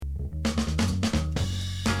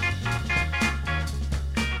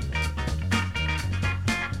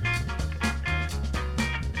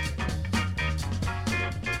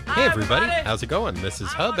Hey everybody, how's it going? This is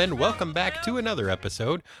Hub, and welcome back to another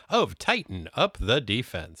episode of Tighten Up the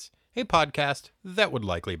Defense, a podcast that would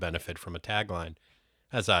likely benefit from a tagline.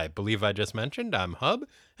 As I believe I just mentioned, I'm Hub,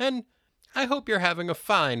 and I hope you're having a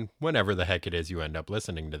fine whenever the heck it is you end up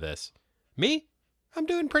listening to this. Me? I'm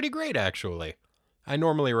doing pretty great, actually. I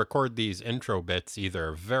normally record these intro bits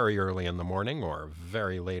either very early in the morning or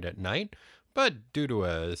very late at night, but due to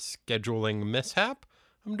a scheduling mishap,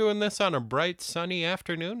 I'm doing this on a bright, sunny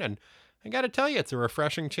afternoon, and I gotta tell you, it's a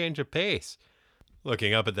refreshing change of pace.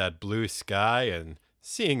 Looking up at that blue sky and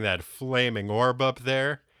seeing that flaming orb up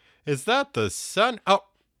there. Is that the sun?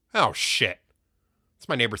 Oh shit. It's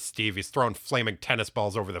my neighbor Steve. He's throwing flaming tennis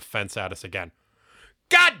balls over the fence at us again.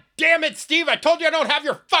 God damn it, Steve! I told you I don't have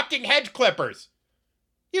your fucking hedge clippers!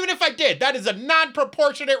 Even if I did, that is a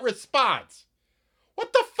non-proportionate response.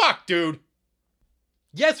 What the fuck, dude?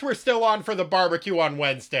 Yes, we're still on for the barbecue on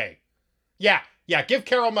Wednesday. Yeah, give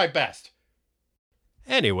Carol my best.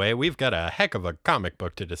 Anyway, we've got a heck of a comic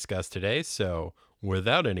book to discuss today, so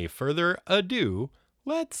without any further ado,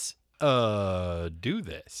 let's, do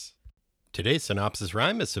this. Today's synopsis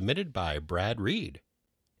rhyme is submitted by Brad Reed.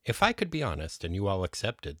 If I could be honest and you all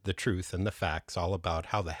accepted the truth and the facts all about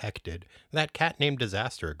how the heck did that cat named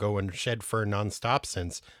Disaster go and shed fur nonstop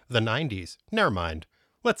since the 90s, never mind,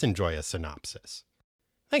 let's enjoy a synopsis.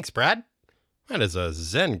 Thanks, Brad. That is a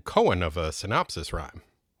Zen koan of a synopsis rhyme.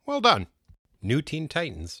 Well done. New Teen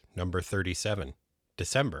Titans, number 37,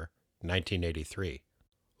 December 1983.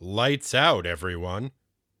 Lights out, everyone.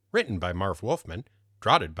 Written by Marv Wolfman,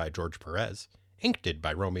 drotted by George Perez, inked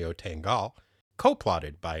by Romeo Tanghal,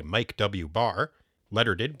 co-plotted by Mike W. Barr,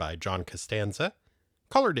 lettered by John Costanza,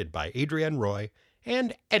 colored by Adrienne Roy,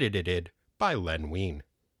 and edited by Len Wein.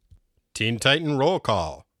 Teen Titan roll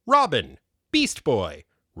call. Robin, Beast Boy,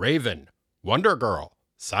 Raven, Wonder Girl,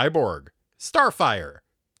 Cyborg, Starfire,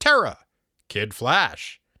 Terra, Kid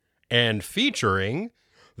Flash, and featuring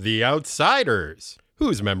The Outsiders,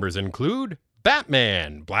 whose members include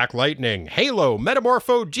Batman, Black Lightning, Halo,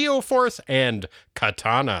 Metamorpho, Geoforce, and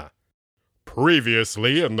Katana.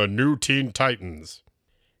 Previously in the New Teen Titans.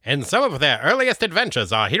 In some of their earliest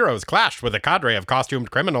adventures, our heroes clashed with a cadre of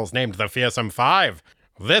costumed criminals named the Fearsome Five.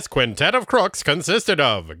 This quintet of crooks consisted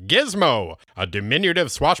of Gizmo, a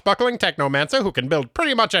diminutive swashbuckling technomancer who can build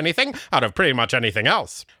pretty much anything out of pretty much anything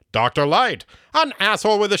else. Dr. Light, an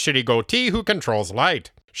asshole with a shitty goatee who controls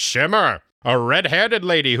light. Shimmer, a red-haired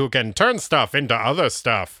lady who can turn stuff into other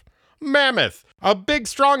stuff. Mammoth, a big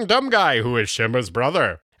strong dumb guy who is Shimmer's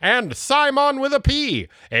brother. And Simon with a P,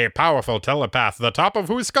 a powerful telepath the top of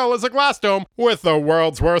whose skull is a glass dome with the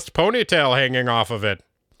world's worst ponytail hanging off of it.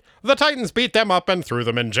 The Titans beat them up and threw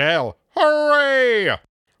them in jail. Hooray!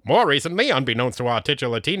 More recently, unbeknownst to our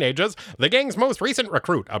titular teenagers, the gang's most recent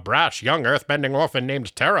recruit, a brash young earthbending orphan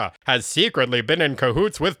named Terra, has secretly been in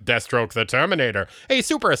cahoots with Deathstroke the Terminator, a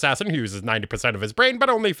super assassin who uses 90% of his brain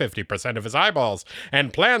but only 50% of his eyeballs,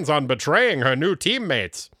 and plans on betraying her new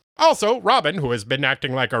teammates. Also, Robin, who has been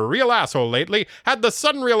acting like a real asshole lately, had the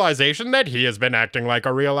sudden realization that he has been acting like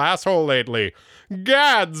a real asshole lately.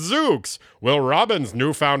 Gadzooks! Will Robin's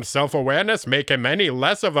newfound self-awareness make him any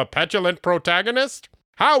less of a petulant protagonist?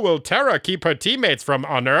 How will Terra keep her teammates from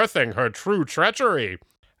unearthing her true treachery?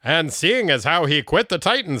 And seeing as how he quit the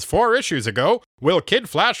Titans 4 issues ago, will Kid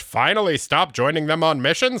Flash finally stop joining them on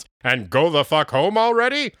missions and go the fuck home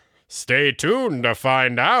already? Stay tuned to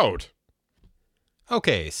find out.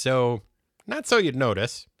 Okay, so, not so you'd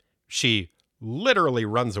notice, she literally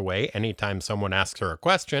runs away anytime someone asks her a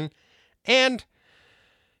question, and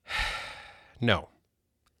no,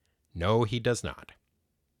 he does not.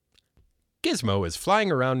 Gizmo is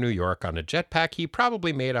flying around New York on a jetpack he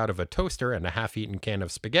probably made out of a toaster and a half-eaten can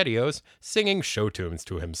of SpaghettiOs, singing show tunes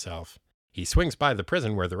to himself. He swings by the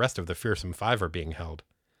prison where the rest of the Fearsome Five are being held.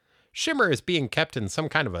 Shimmer is being kept in some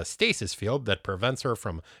kind of a stasis field that prevents her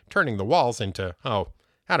from turning the walls into,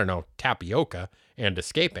 tapioca, and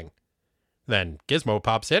escaping. Then Gizmo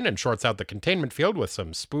pops in and shorts out the containment field with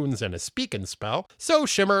some spoons and a speakin' spell, so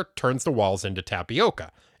Shimmer turns the walls into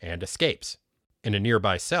tapioca and escapes. In a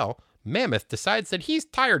nearby cell, Mammoth decides that he's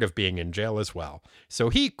tired of being in jail as well, so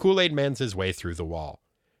he Kool-Aid Mans his way through the wall.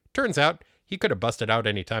 Turns out, he could have busted out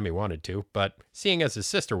any time he wanted to, but seeing as his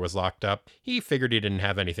sister was locked up, he figured he didn't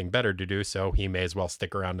have anything better to do, so he may as well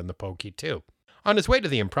stick around in the pokey too. On his way to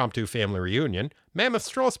the impromptu family reunion, Mammoth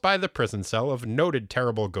strolls by the prison cell of noted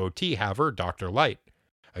terrible goatee-haver Dr. Light.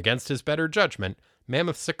 Against his better judgment,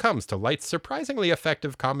 Mammoth succumbs to Light's surprisingly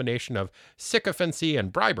effective combination of sycophancy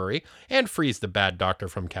and bribery, and frees the bad doctor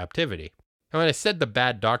from captivity. And when I said the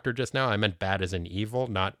bad doctor just now, I meant bad as in evil,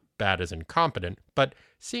 not bad as in competent, but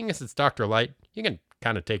seeing as it's Dr. Light, you can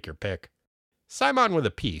Kind of take your pick. Simon with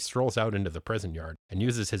a P strolls out into the prison yard and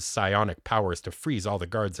uses his psionic powers to freeze all the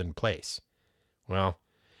guards in place. Well,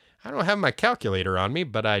 I don't have my calculator on me,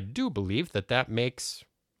 but I do believe that makes...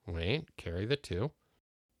 Wait, carry the 2.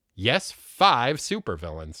 Yes, 5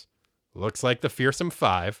 supervillains. Looks like the Fearsome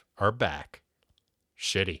 5 are back.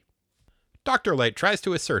 Shitty. Dr. Light tries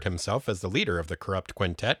to assert himself as the leader of the corrupt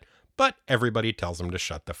quintet, but everybody tells him to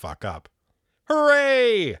shut the fuck up.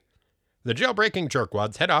 Hooray! The jailbreaking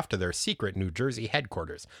jerkwads head off to their secret New Jersey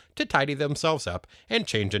headquarters to tidy themselves up and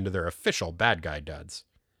change into their official bad guy duds.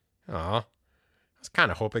 Aw, I was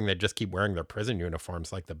kind of hoping they'd just keep wearing their prison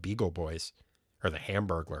uniforms like the Beagle Boys, or the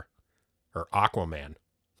Hamburglar, or Aquaman.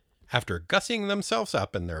 After gussying themselves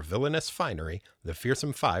up in their villainous finery, the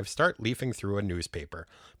Fearsome 5 start leafing through a newspaper,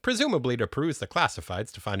 presumably to peruse the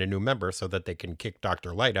classifieds to find a new member so that they can kick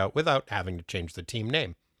Dr. Light out without having to change the team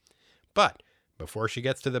name. But before she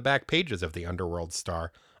gets to the back pages of the Underworld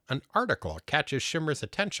Star, an article catches Shimmer's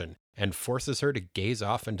attention and forces her to gaze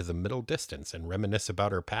off into the middle distance and reminisce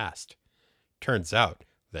about her past. Turns out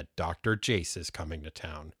that Dr. Jace is coming to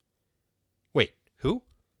town. Wait, who?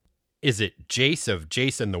 Is it Jace of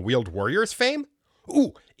Jace and the Wheeled Warriors fame?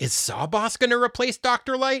 Ooh, is Sawboss gonna replace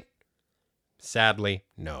Dr. Light? Sadly,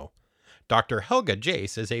 no. Dr. Helga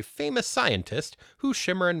Jace is a famous scientist who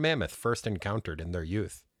Shimmer and Mammoth first encountered in their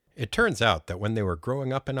youth. It turns out that when they were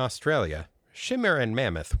growing up in Australia, Shimmer and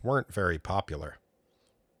Mammoth weren't very popular.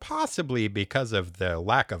 Possibly because of the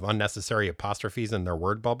lack of unnecessary apostrophes in their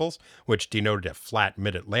word bubbles, which denoted a flat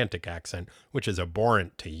mid-Atlantic accent, which is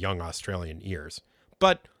abhorrent to young Australian ears.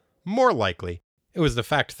 But more likely, it was the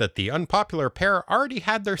fact that the unpopular pair already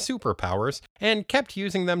had their superpowers and kept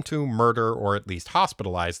using them to murder or at least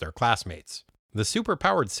hospitalize their classmates. The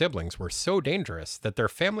superpowered siblings were so dangerous that their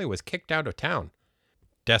family was kicked out of town.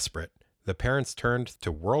 Desperate, the parents turned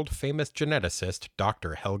to world-famous geneticist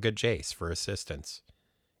Dr. Helga Jace for assistance.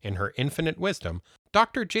 In her infinite wisdom,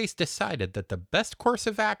 Dr. Jace decided that the best course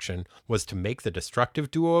of action was to make the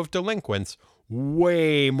destructive duo of delinquents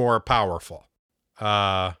way more powerful.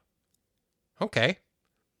 Okay.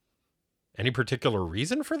 Any particular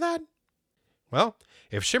reason for that? Well,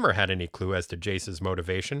 if Shimmer had any clue as to Jace's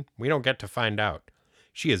motivation, we don't get to find out.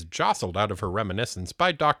 She is jostled out of her reminiscence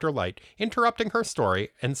by Dr. Light, interrupting her story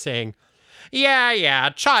and saying, Yeah,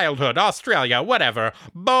 childhood, Australia, whatever.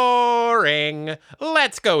 Boring.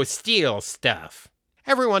 Let's go steal stuff.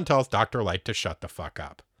 Everyone tells Dr. Light to shut the fuck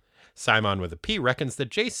up. Simon with a P reckons that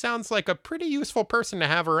Jace sounds like a pretty useful person to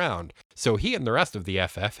have around, so he and the rest of the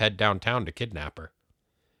FF head downtown to kidnap her.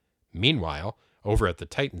 Meanwhile, over at the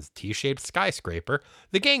Titan's T-shaped skyscraper,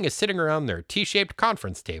 the gang is sitting around their T-shaped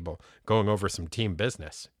conference table, going over some team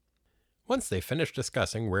business. Once they finish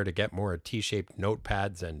discussing where to get more T-shaped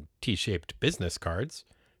notepads and T-shaped business cards,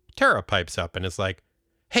 Tara pipes up and is like,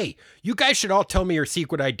 Hey, you guys should all tell me your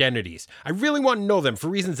secret identities. I really want to know them for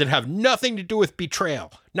reasons that have nothing to do with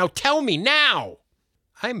betrayal. Now tell me now!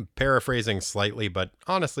 I'm paraphrasing slightly, but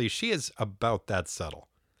honestly, she is about that subtle.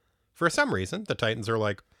 For some reason, the Titans are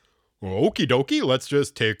like, Okie dokie, let's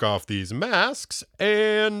just take off these masks,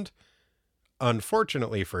 and...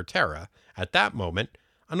 Unfortunately for Tara, at that moment,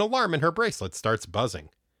 an alarm in her bracelet starts buzzing.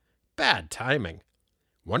 Bad timing.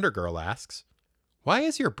 Wonder Girl asks, Why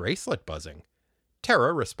is your bracelet buzzing?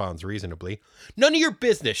 Tara responds reasonably, None of your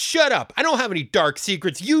business, shut up, I don't have any dark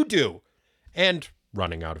secrets, you do! And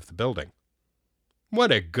running out of the building.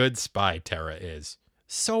 What a good spy Tara is.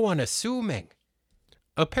 So unassuming.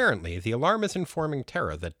 Apparently, the alarm is informing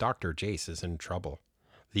Tara that Dr. Jace is in trouble.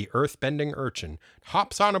 The earth-bending urchin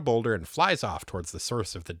hops on a boulder and flies off towards the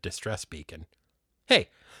source of the distress beacon. Hey,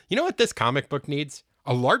 you know what this comic book needs?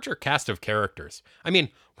 A larger cast of characters. I mean,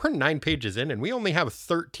 we're 9 pages in and we only have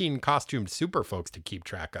 13 costumed super folks to keep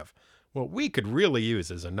track of. What we could really use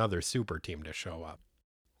is another super team to show up.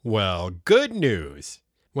 Well, good news.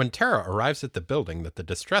 When Tara arrives at the building that the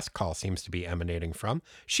distress call seems to be emanating from,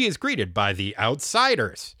 she is greeted by the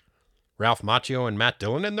Outsiders. Ralph Macchio and Matt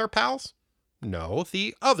Dillon and their pals? No,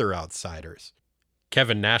 the other Outsiders.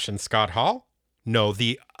 Kevin Nash and Scott Hall? No,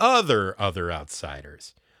 the other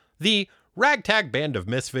Outsiders. The ragtag band of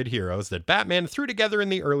misfit heroes that Batman threw together in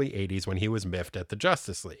the early 80s when he was miffed at the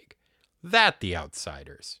Justice League. That the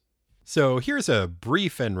Outsiders. So here's a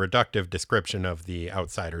brief and reductive description of the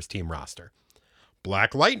Outsiders team roster.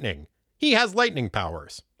 Black Lightning. He has lightning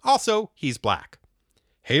powers. Also, he's black.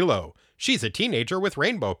 Halo. She's a teenager with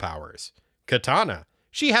rainbow powers. Katana.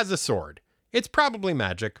 She has a sword. It's probably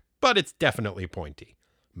magic, but it's definitely pointy.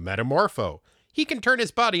 Metamorpho. He can turn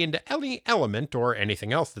his body into any element or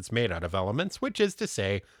anything else that's made out of elements, which is to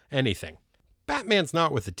say, anything. Batman's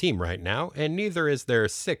not with the team right now, and neither is their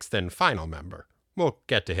 6th and final member, We'll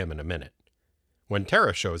get to him in a minute. When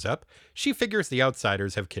Tara shows up, she figures the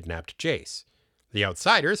Outsiders have kidnapped Jace. The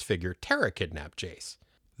Outsiders figure Tara kidnapped Jace.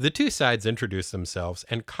 The two sides introduce themselves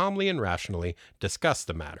and calmly and rationally discuss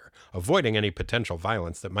the matter, avoiding any potential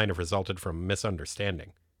violence that might have resulted from a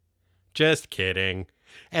misunderstanding. Just kidding.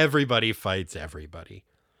 Everybody fights everybody.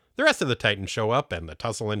 The rest of the Titans show up and the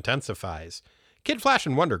tussle intensifies. Kid Flash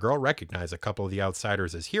and Wonder Girl recognize a couple of the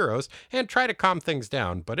Outsiders as heroes and try to calm things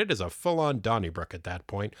down, but it is a full-on Donnybrook at that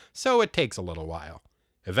point, so it takes a little while.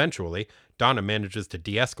 Eventually, Donna manages to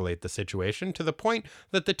de-escalate the situation to the point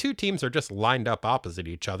that the two teams are just lined up opposite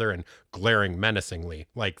each other and glaring menacingly,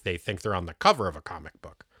 like they think they're on the cover of a comic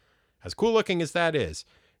book. As cool-looking as that is,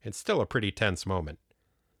 it's still a pretty tense moment.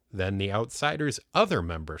 Then the Outsiders' other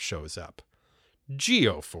member shows up.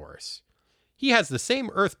 Geoforce. He has the same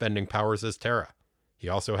earthbending powers as Tara. He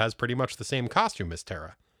also has pretty much the same costume as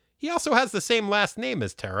Tara. He also has the same last name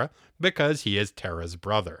as Tara because he is Tara's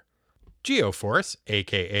brother. Geoforce,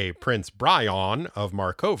 aka Prince Bryon of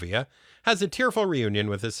Markovia, has a tearful reunion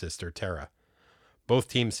with his sister Tara. Both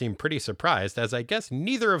teams seem pretty surprised, as I guess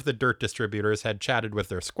neither of the dirt distributors had chatted with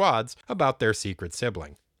their squads about their secret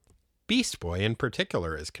sibling. Beast Boy in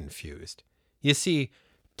particular is confused. You see,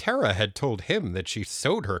 Tara had told him that she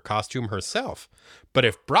sewed her costume herself, but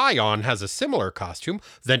if Bryon has a similar costume,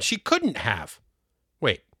 then she couldn't have.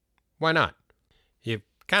 Wait, why not? You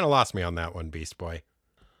kind of lost me on that one, Beast Boy.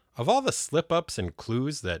 Of all the slip-ups and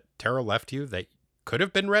clues that Tara left you that could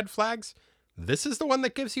have been red flags, this is the one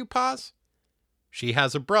that gives you pause? She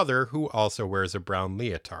has a brother who also wears a brown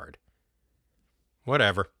leotard.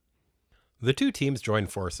 Whatever. The two teams join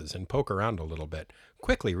forces and poke around a little bit,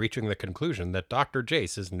 quickly reaching the conclusion that Dr.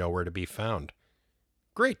 Jace is nowhere to be found.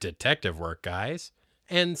 Great detective work, guys.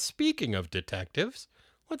 And speaking of detectives,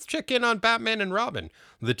 let's check in on Batman and Robin,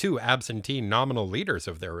 the two absentee nominal leaders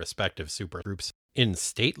of their respective supergroups. In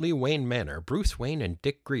stately Wayne Manor, Bruce Wayne and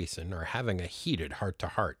Dick Grayson are having a heated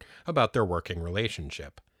heart-to-heart about their working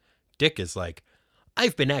relationship. Dick is like,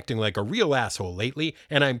 "I've been acting like a real asshole lately,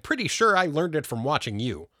 and I'm pretty sure I learned it from watching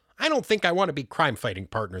you. I don't think I want to be crime-fighting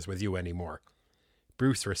partners with you anymore."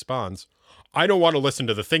 Bruce responds, "I don't want to listen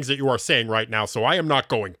to the things that you are saying right now, so I am not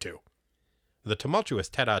going to." The tumultuous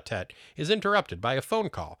tete-a-tete is interrupted by a phone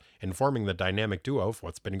call, informing the dynamic duo of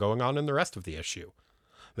what's been going on in the rest of the issue.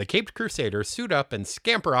 The Caped Crusaders suit up and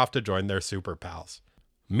scamper off to join their super pals.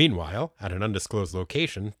 Meanwhile, at an undisclosed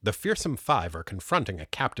location, the Fearsome Five are confronting a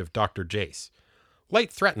captive Dr. Jace.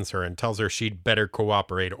 Light threatens her and tells her she'd better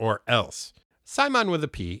cooperate or else. Simon with a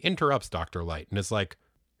P interrupts Dr. Light and is like,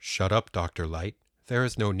 "Shut up, Dr. Light. There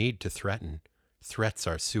is no need to threaten. Threats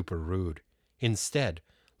are super rude. Instead,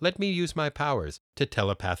 let me use my powers to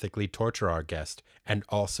telepathically torture our guest and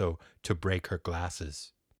also to break her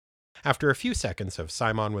glasses." After a few seconds of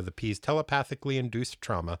Simon with a P's telepathically induced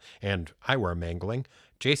trauma and eyewear mangling,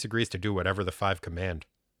 Jace agrees to do whatever the five command.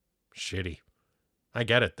 Shitty. I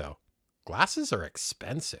get it, though. Glasses are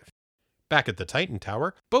expensive. Back at the Titan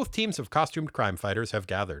Tower, both teams of costumed crime fighters have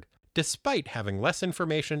gathered. Despite having less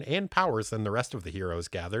information and powers than the rest of the heroes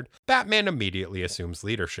gathered, Batman immediately assumes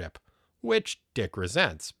leadership, which Dick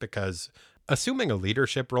resents because assuming a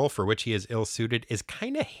leadership role for which he is ill-suited is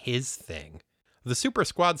kinda his thing. The Super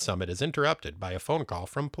Squad Summit is interrupted by a phone call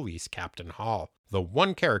from Police Captain Hall, the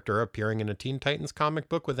one character appearing in a Teen Titans comic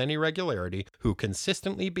book with any regularity who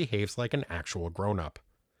consistently behaves like an actual grown-up.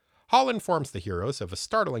 Hall informs the heroes of a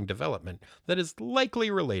startling development that is likely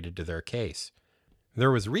related to their case. There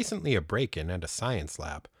was recently a break-in at a science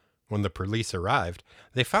lab. When the police arrived,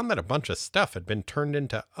 they found that a bunch of stuff had been turned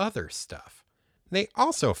into other stuff. They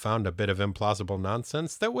also found a bit of implausible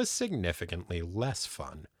nonsense that was significantly less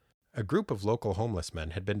fun. A group of local homeless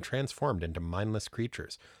men had been transformed into mindless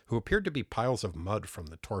creatures who appeared to be piles of mud from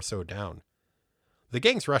the torso down. The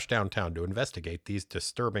gangs rush downtown to investigate these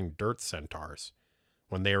disturbing dirt centaurs.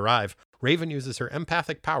 When they arrive, Raven uses her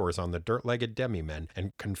empathic powers on the dirt-legged demi-men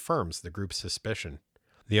and confirms the group's suspicion.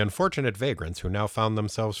 The unfortunate vagrants who now found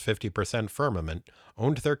themselves 50% firmament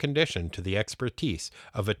owned their condition to the expertise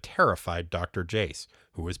of a terrified Dr. Jace,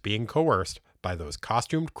 who was being coerced by those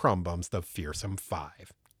costumed crumbums, the Fearsome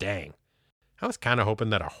Five. Dang. I was kind of hoping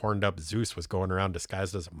that a horned-up Zeus was going around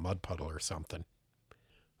disguised as a mud puddle or something.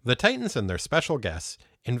 The Titans and their special guests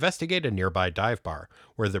investigate a nearby dive bar,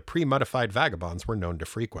 where the pre-modified vagabonds were known to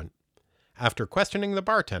frequent. After questioning the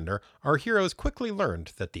bartender, our heroes quickly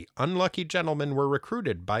learned that the unlucky gentlemen were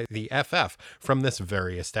recruited by the FF from this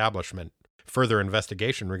very establishment. Further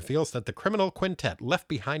investigation reveals that the criminal quintet left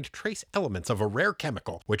behind trace elements of a rare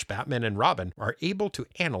chemical, which Batman and Robin are able to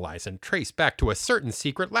analyze and trace back to a certain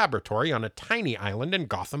secret laboratory on a tiny island in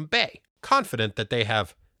Gotham Bay. Confident that they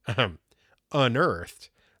have, unearthed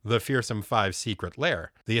the Fearsome Five's secret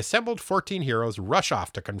lair, the assembled 14 heroes rush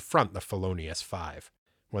off to confront the Felonious Five.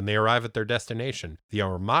 When they arrive at their destination, the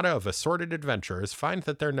armada of assorted adventurers find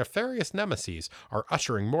that their nefarious nemeses are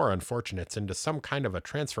ushering more unfortunates into some kind of a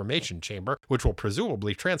transformation chamber, which will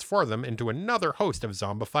presumably transform them into another host of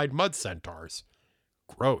zombified mud centaurs.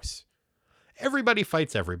 Gross. Everybody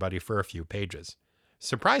fights everybody for a few pages.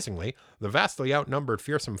 Surprisingly, the vastly outnumbered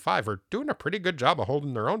Fearsome Five are doing a pretty good job of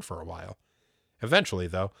holding their own for a while. Eventually,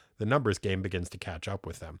 though, the numbers game begins to catch up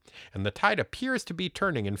with them, and the tide appears to be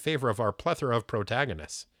turning in favor of our plethora of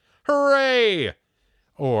protagonists. Hooray!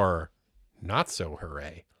 Or, not so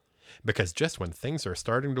hooray. Because just when things are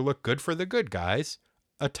starting to look good for the good guys,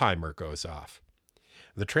 a timer goes off.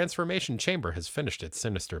 The transformation chamber has finished its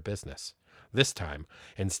sinister business. This time,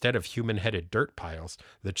 instead of human-headed dirt piles,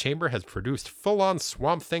 the chamber has produced full-on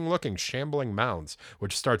Swamp Thing-looking shambling mounds,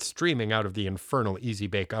 which start streaming out of the infernal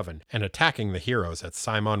easy-bake oven and attacking the heroes at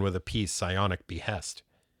Simon with a P's psionic behest.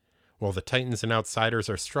 While the Titans and Outsiders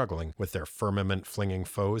are struggling with their firmament-flinging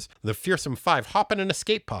foes, the Fearsome Five hop in an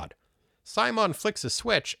escape pod. Simon flicks a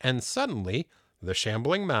switch, and suddenly, the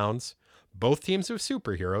shambling mounds, both teams of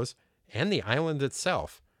superheroes, and the island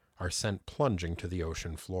itself are sent plunging to the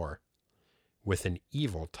ocean floor. With an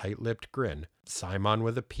evil, tight-lipped grin, Simon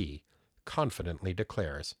with a P confidently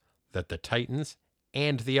declares that the Titans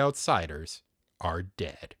and the Outsiders are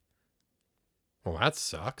dead. Well, that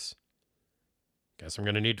sucks. Guess I'm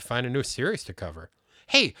going to need to find a new series to cover.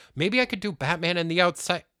 Hey, maybe I could do Batman and the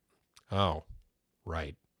Outside... Oh,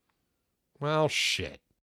 right. Well, shit.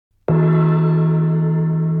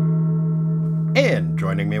 And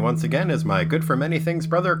joining me once again is my good for many things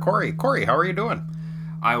brother, Corey. Corey, how are you doing?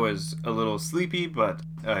 I was a little sleepy, but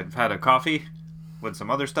I've had a coffee with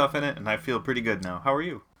some other stuff in it, and I feel pretty good now. How are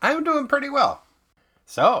you? I'm doing pretty well.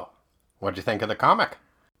 So, what'd you think of the comic?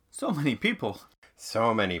 So many people.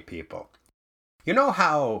 So many people. You know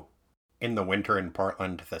how in the winter in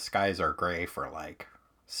Portland, the skies are gray for like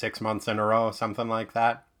 6 months in a row, something like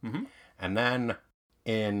that? Mm-hmm. And then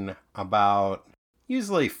in about,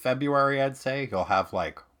 usually February, I'd say, you'll have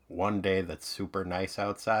like one day that's super nice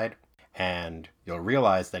outside. And you'll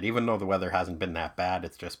realize that even though the weather hasn't been that bad,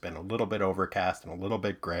 it's just been a little bit overcast and a little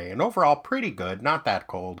bit gray and overall pretty good, not that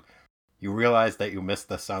cold. You realize that you missed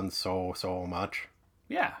the sun so much.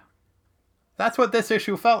 Yeah. That's what this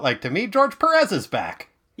issue felt like to me. George Perez is back.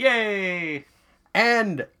 Yay!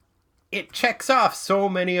 And it checks off so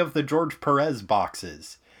many of the George Perez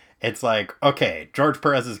boxes. It's like, okay, George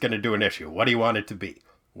Perez is going to do an issue. What do you want it to be?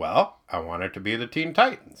 Well, I want it to be the Teen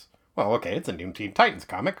Titans. Well, okay, it's a new Teen Titans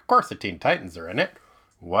comic. Of course the Teen Titans are in it.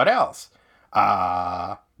 What else?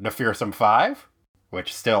 The Fearsome Five,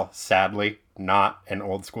 which still, sadly, not an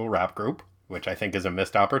old school rap group, which I think is a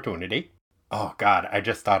missed opportunity. Oh, God, I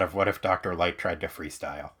just thought of what if Dr. Light tried to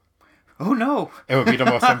freestyle. Oh, no. It would be the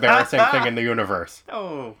most embarrassing thing in the universe.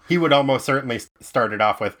 Oh. He would almost certainly start it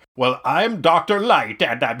off with, well, I'm Dr. Light,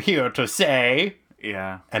 and I'm here to say...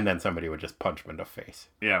 Yeah. And then somebody would just punch him in the face.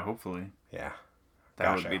 Yeah, hopefully. Yeah.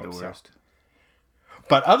 That would be the worst. So.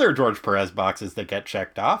 But other George Perez boxes that get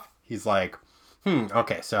checked off, he's like,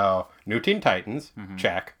 okay, so New Teen Titans,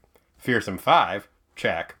 check. Fearsome Five,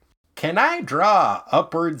 check. Can I draw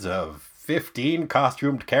upwards of 15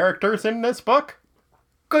 costumed characters in this book?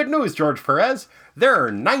 Good news, George Perez. There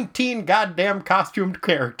are 19 goddamn costumed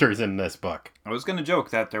characters in this book. I was going to joke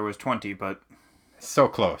that there was 20, but... So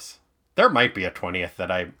close. There might be a 20th that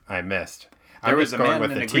I missed. There was a man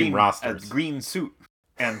with in the a team rosters. green suit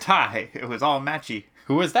and tie. It was all matchy.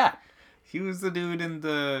 Who was that? He was the dude in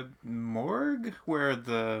the morgue where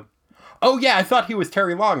the... Oh, yeah, I thought he was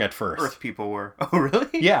Terry Long at first. Earth people were. Oh, really?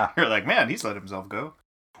 Yeah. You're like, man, he's let himself go.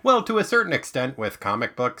 Well, to a certain extent with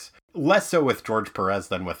comic books. Less so with George Perez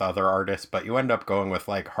than with other artists, but you end up going with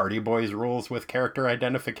like Hardy Boys rules with character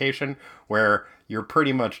identification, where you're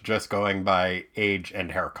pretty much just going by age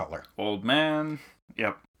and hair color. Old man.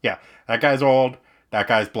 Yep. Yeah, that guy's old, that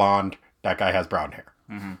guy's blonde, that guy has brown hair.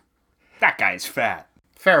 Mm-hmm. That guy's fat.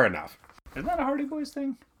 Fair enough. Isn't that a Hardy Boys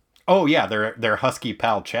thing? Oh, yeah, their husky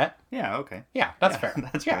pal Chet. Yeah, okay. Yeah, that's fair.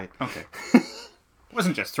 That's right. Okay.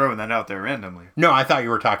 Wasn't just throwing that out there randomly. No, I thought you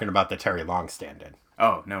were talking about the Terry Long stand-in.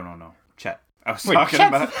 Oh, no. Chet. I was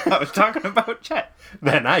talking about Chet.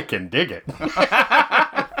 Then I can dig it.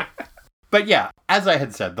 But yeah, as I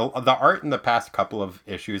had said, the art in the past couple of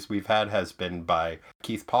issues we've had has been by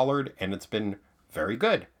Keith Pollard, and it's been very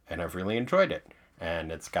good, and I've really enjoyed it.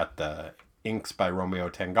 And it's got the inks by Romeo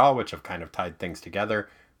Tengal, which have kind of tied things together.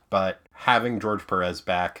 But having George Perez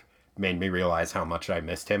back made me realize how much I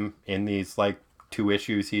missed him in these, 2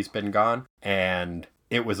 issues he's been gone. And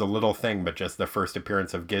it was a little thing, but just the first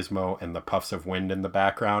appearance of Gizmo and the puffs of wind in the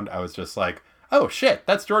background, I was just like, oh shit,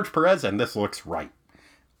 that's George Perez and this looks right.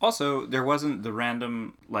 Also, there wasn't the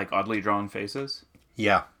random, like, oddly drawn faces.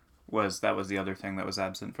 Yeah. That was the other thing that was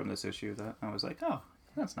absent from this issue, that I was like, oh,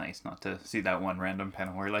 that's nice not to see that one random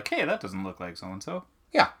panel where you're like, hey, that doesn't look like so-and-so.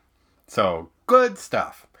 Yeah. So, good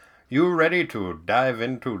stuff. You ready to dive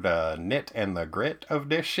into the nit and the grit of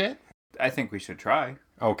this shit? I think we should try.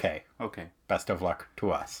 Okay. Okay. Best of luck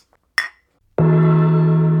to us.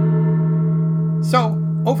 So,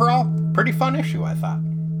 overall, pretty fun issue, I thought.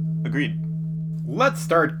 Agreed. Let's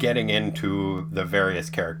start getting into the various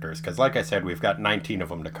characters, because like I said, we've got 19 of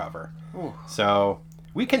them to cover. Ooh. So,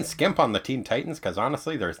 we can skimp on the Teen Titans, because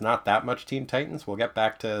honestly, there's not that much Teen Titans. We'll get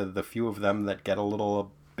back to the few of them that get a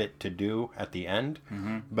little bit to do at the end.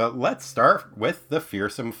 Mm-hmm. But let's start with the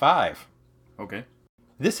Fearsome Five. Okay.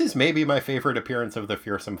 This is maybe my favorite appearance of the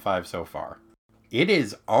Fearsome Five so far. It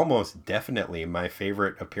is almost definitely my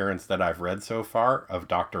favorite appearance that I've read so far of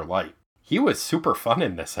Dr. Light. He was super fun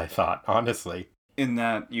in this, I thought, honestly. In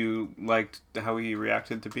that you liked how he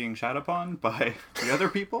reacted to being shat upon by the other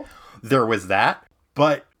people? There was that,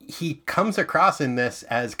 but he comes across in this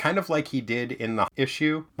as kind of like he did in the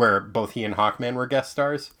issue where both he and Hawkman were guest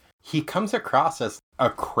stars. He comes across as a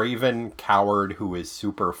craven coward who is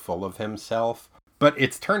super full of himself, but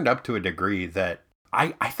it's turned up to a degree that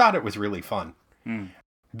I thought it was really fun.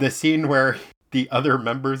 The scene where the other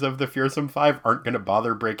members of the Fearsome Five aren't going to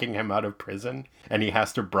bother breaking him out of prison, and he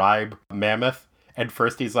has to bribe Mammoth. And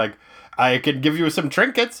first he's like, I can give you some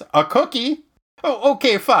trinkets, a cookie. Oh,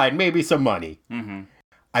 okay, fine, maybe some money. Mm-hmm.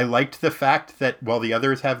 I liked the fact that while the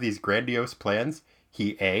others have these grandiose plans,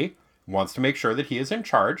 he, A, wants to make sure that he is in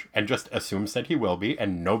charge and just assumes that he will be,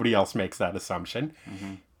 and nobody else makes that assumption.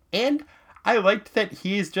 Mm-hmm. And I liked that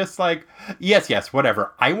he's just like, yes,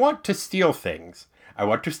 whatever. I want to steal things. I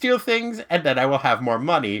want to steal things, and then I will have more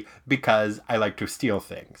money because I like to steal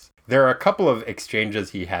things. There are a couple of exchanges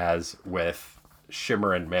he has with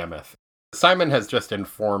Shimmer and Mammoth. Simon has just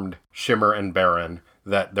informed Shimmer and Baron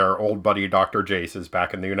that their old buddy Dr. Jace is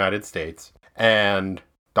back in the United States. And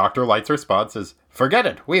Dr. Light's response is, forget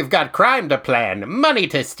it, we've got crime to plan, money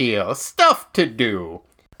to steal, stuff to do.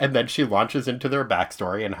 And then she launches into their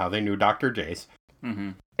backstory and how they knew Dr. Jace.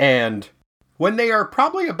 Mm-hmm. And when they are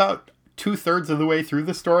probably about 2/3 of the way through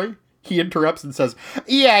the story, he interrupts and says,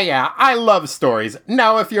 yeah, I love stories.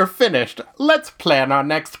 Now if you're finished, let's plan our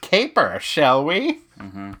next caper, shall we?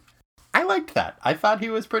 Mm-hmm. I liked that. I thought he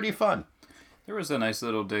was pretty fun. There was a nice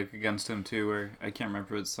little dig against him, too, where I can't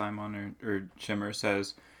remember if it's Simon or Shimmer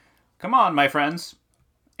says, come on, my friends.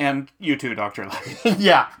 And you too, Dr. Light.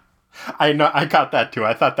 Yeah, I know. I got that, too.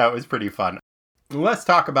 I thought that was pretty fun. Let's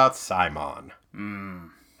talk about Simon.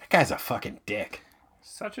 That guy's a fucking dick.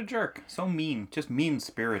 Such a jerk. So mean. Just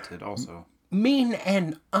mean-spirited, also. Mean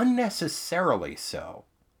and unnecessarily so.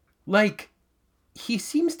 Like, he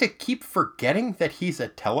seems to keep forgetting that he's a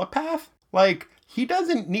telepath. Like, he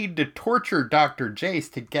doesn't need to torture Dr.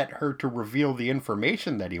 Jace to get her to reveal the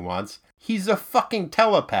information that he wants. He's a fucking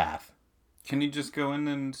telepath. Can he just go in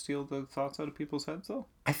and steal the thoughts out of people's heads, though?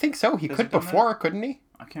 I think so. He Has could he done before, couldn't he?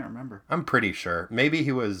 I can't remember. I'm pretty sure. Maybe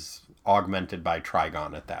he was augmented by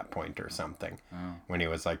Trigon at that point or something. Oh. When he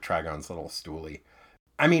was like Trigon's little stoolie.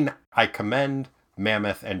 I mean, I commend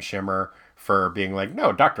Mammoth and Shimmer for being like,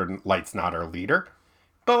 no, Dr. Light's not our leader.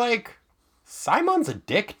 But like, Simon's a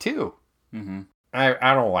dick too. Mm-hmm.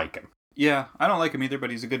 I don't like him. Yeah, I don't like him either,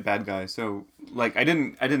 but he's a good bad guy. So, like, I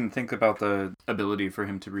didn't think about the ability for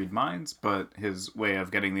him to read minds, but his way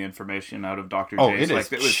of getting the information out of Dr. Oh,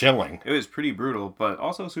 Jace, it is chilling. It was pretty brutal, but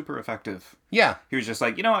also super effective. Yeah. He was just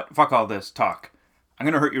like, you know what? Fuck all this. Talk. I'm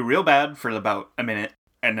going to hurt you real bad for about a minute,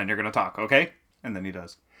 and then you're going to talk, okay? And then he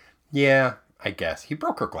does. Yeah, I guess. He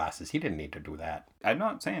broke her glasses. He didn't need to do that. I'm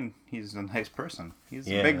not saying he's a nice person. He's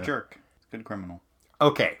a big jerk. Good criminal.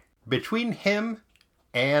 Okay. Between him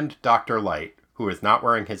and Dr. Light, who is not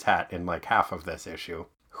wearing his hat in like half of this issue,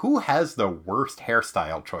 who has the worst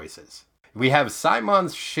hairstyle choices? We have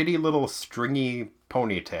Simon's shitty little stringy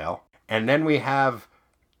ponytail, and then we have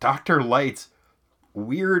Dr. Light's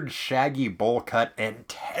weird shaggy bowl cut and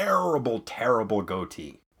terrible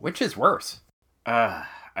goatee. Which is worse? I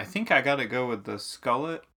think I gotta go with the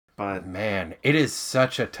skullet, but... Man, it is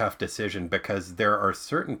such a tough decision because there are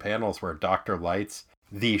certain panels where Dr. Light's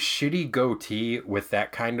the shitty goatee with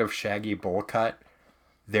that kind of shaggy bowl cut,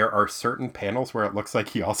 there are certain panels where it looks like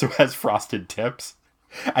he also has frosted tips.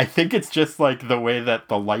 I think it's just like the way that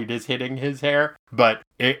the light is hitting his hair, but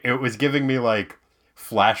it was giving me like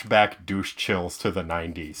flashback douche chills to the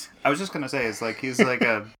 90s. I was just gonna say, it's like he's like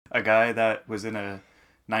a guy that was in a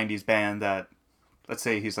 90s band that let's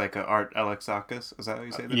say he's like a Art Alexakis. Is that how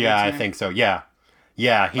you say that? Yeah, I think so. Yeah.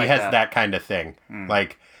 Yeah, he Like has that. that kind of thing.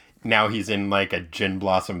 Like, now he's in, like, a Gin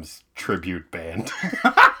Blossoms tribute band.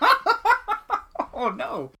 Oh,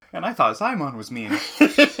 no. And I thought Simon was mean.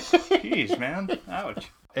 Jeez, man.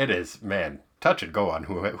 Ouch. It is, man, touch and go on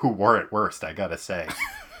who wore it worst, I gotta say.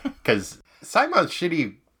 Because Simon's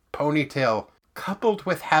shitty ponytail, coupled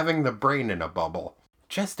with having the brain in a bubble,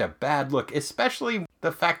 just a bad look. Especially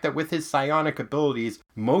the fact that with his psionic abilities,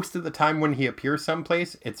 most of the time when he appears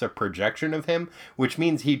someplace, it's a projection of him, which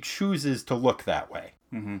means he chooses to look that way.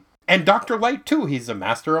 Mm-hmm. And Dr. Light, too, he's a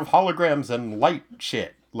master of holograms and light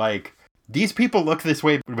shit. Like, these people look this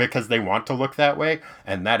way because they want to look that way,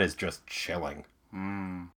 and that is just chilling.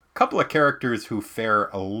 Couple of characters who fare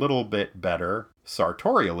a little bit better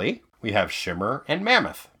sartorially. We have Shimmer and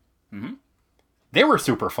Mammoth. Mm-hmm. They were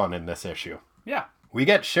super fun in this issue. Yeah. We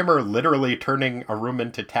get Shimmer literally turning a room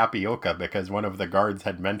into tapioca because one of the guards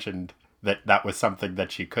had mentioned that that was something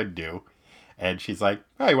that she could do. And she's like,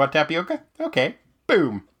 oh, you want tapioca? Okay.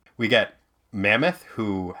 Boom. We get Mammoth,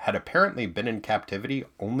 who had apparently been in captivity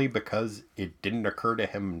only because it didn't occur to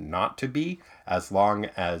him not to be, as long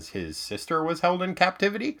as his sister was held in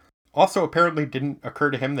captivity. Also, apparently didn't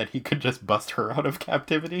occur to him that he could just bust her out of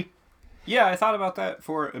captivity. Yeah, I thought about that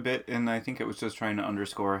for a bit, and I think it was just trying to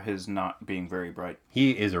underscore his not being very bright.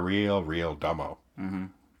 He is a real dumbo. Mm-hmm.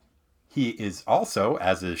 He is also,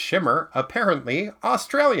 as is Shimmer, apparently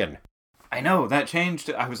Australian. I know, that changed.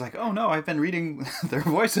 I was like, oh no, I've been reading their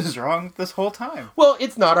voices wrong this whole time. Well,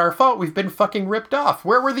 it's not our fault. We've been fucking ripped off.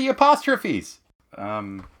 Where were the apostrophes?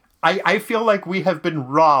 I feel like we have been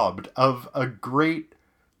robbed of a great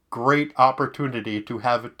opportunity to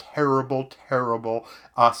have terrible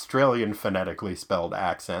Australian phonetically spelled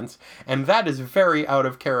accents. And that is very out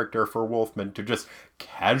of character for Wolfman to just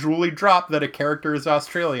casually drop that a character is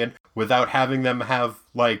Australian without having them have,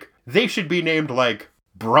 like, they should be named, like,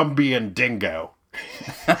 Brumby and Dingo.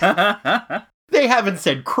 They haven't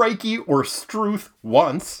said crikey or struth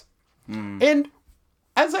once. And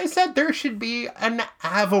as I said, there should be an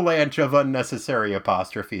avalanche of unnecessary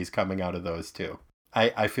apostrophes coming out of those two.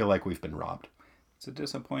 I feel like we've been robbed. It's a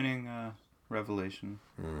disappointing revelation.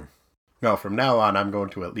 No, from now on, I'm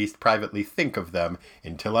going to at least privately think of them,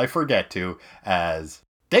 until I forget to, as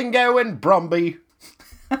Dingo and Brumby.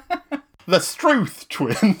 The Struth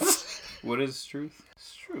twins. What is Struth?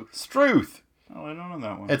 Struth. Oh, I don't know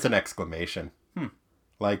that one. It's an exclamation.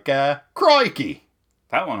 Like, crikey.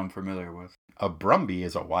 That one I'm familiar with. A Brumby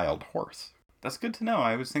is a wild horse. That's good to know.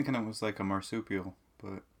 I was thinking it was like a marsupial,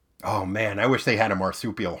 but... Oh man, I wish they had a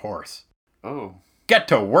marsupial horse. Oh. Get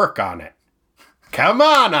to work on it. Come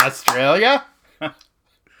on, Australia.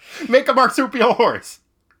 Make a marsupial horse.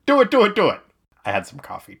 Do it. I had some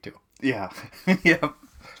coffee too. Yeah. Yep.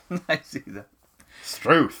 I see that.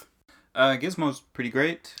 Struth. Gizmo's pretty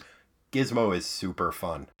great. Gizmo is super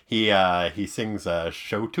fun. He sings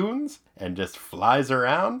show tunes and just flies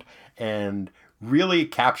around and really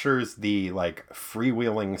captures the, like,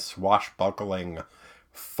 freewheeling, swashbuckling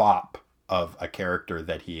fop of a character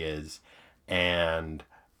that he is. And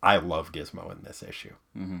I love Gizmo in this issue.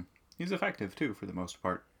 Mm-hmm. He's effective too, for the most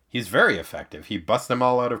part. He's very effective. He busts them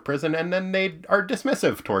all out of prison, and then they are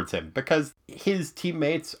dismissive towards him because his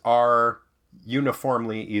teammates are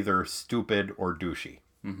uniformly either stupid or douchey.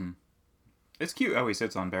 Mm-hmm. It's cute how he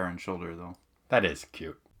sits on Baron's shoulder, though. That is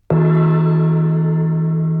cute.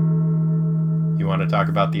 You want to talk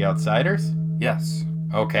about The Outsiders? Yes.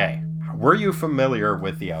 Okay. Were you familiar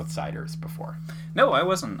with The Outsiders before? No, I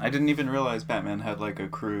wasn't. I didn't even realize Batman had, like, a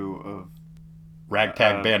crew of...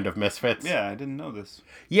 Ragtag band of misfits? Yeah, I didn't know this.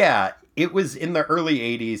 Yeah, it was in the early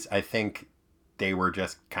 80s. I think they were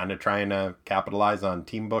just kind of trying to capitalize on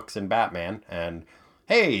team books and Batman. And,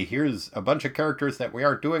 hey, here's a bunch of characters that we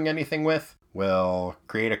aren't doing anything with. We'll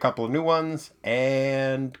create a couple of new ones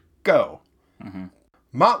and go. Mm-hmm.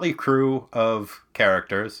 Motley crew of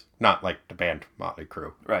characters, not like the band Motley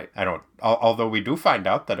Crue. Right. Although we do find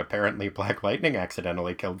out that apparently Black Lightning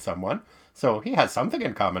accidentally killed someone. So he has something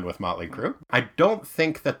in common with Motley Crue. I don't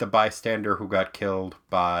think that the bystander who got killed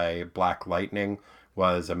by Black Lightning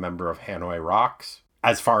was a member of Hanoi Rocks,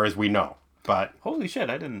 as far as we know. But holy shit,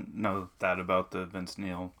 I didn't know that about the Vince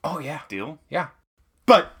Neil deal. Yeah.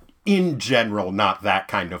 But in general, not that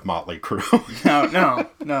kind of Motley Crue.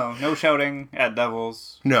 No shouting at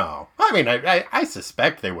devils. No. I mean, I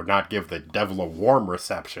suspect they would not give the devil a warm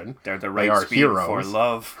reception. They're the right speed heroes. For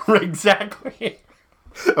love. Exactly.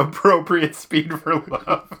 Appropriate speed for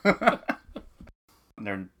love.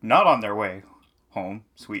 They're not on their way home,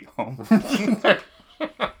 sweet home.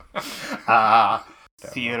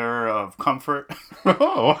 Theater of comfort.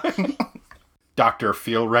 Oh. Dr.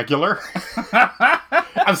 Feel Regular.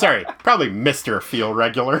 I'm sorry, probably Mr. Feel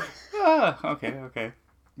Regular. Okay.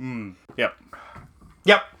 Yep.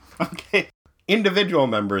 Yep. Okay. Individual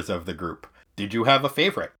members of the group. Did you have a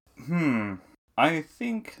favorite? I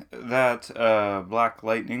think that Black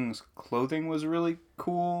Lightning's clothing was really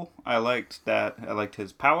cool. I liked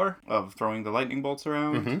his power of throwing the lightning bolts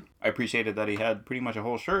around. I appreciated that he had pretty much a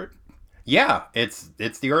whole shirt. Yeah, it's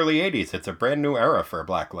the early 80s. It's a brand new era for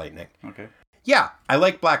Black Lightning. Okay. Yeah, I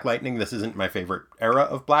like Black Lightning. This isn't my favorite era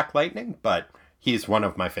of Black Lightning, but he's one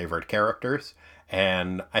of my favorite characters,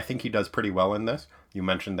 and I think he does pretty well in this. You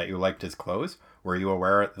mentioned that you liked his clothes. Were you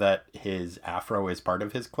aware that his afro is part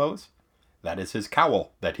of his clothes? That is his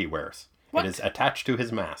cowl that he wears. What? It is attached to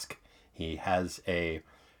his mask. He has a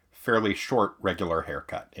fairly short, regular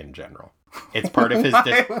haircut in general. It's part of his...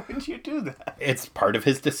 Why would you do that? It's part of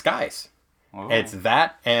his disguise. Oh. It's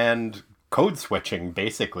that and code switching,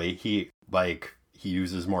 basically. He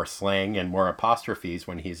uses more slang and more apostrophes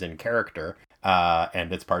when he's in character,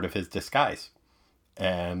 and it's part of his disguise.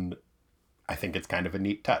 And I think it's kind of a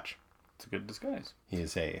neat touch. It's a good disguise. He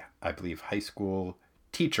is I believe, high school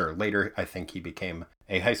teacher. Later, I think he became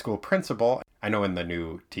a high school principal. I know in the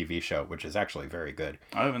new TV show, which is actually very good.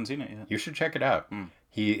 I haven't seen it yet. You should check it out.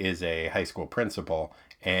 He is a high school principal,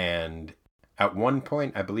 and at one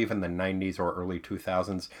point, I believe in the 90s or early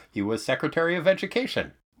 2000s, he was Secretary of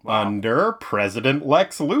Education. Wow. Under President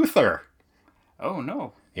Lex Luthor. Oh,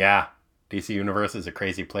 no. Yeah, DC Universe is a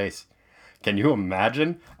crazy place. Can you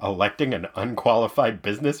imagine electing an unqualified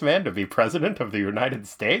businessman to be president of the United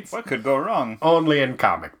States? What could go wrong? Only in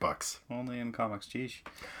comic books. Only in comics, geesh.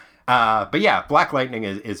 But yeah, Black Lightning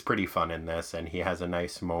is pretty fun in this, and he has a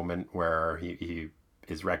nice moment where he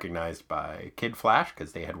is recognized by Kid Flash,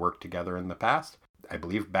 because they had worked together in the past. I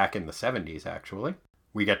believe back in the 70s, actually.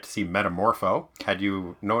 We get to see Metamorpho. Had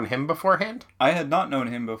you known him beforehand? I had not known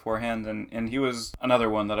him beforehand, and he was another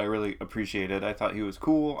one that I really appreciated. I thought he was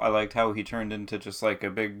cool. I liked how he turned into just like a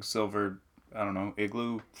big silver, I don't know,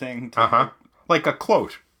 igloo thing. Like a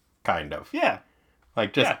cloak, kind of. Yeah.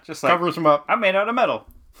 Like just like, covers him up. I'm made out of metal.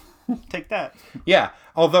 Take that. Yeah,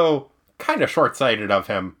 although kind of short-sighted of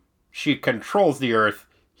him. She controls the Earth.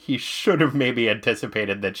 He should have maybe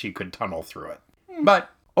anticipated that she could tunnel through it. But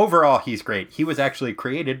overall, he's great. He was actually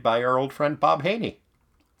created by our old friend Bob Haney.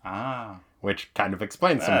 Which kind of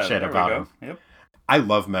explains some shit about him. Yep. I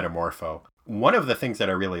love Metamorpho. One of the things that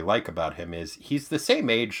I really like about him is he's the same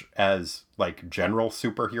age as, like, general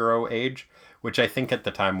superhero age, which I think at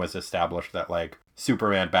the time was established that, like,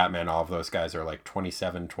 Superman, Batman, all of those guys are, like,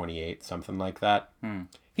 27, 28, something like that.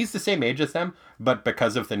 He's the same age as them, but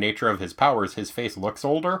because of the nature of his powers, his face looks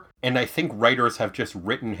older. And I think writers have just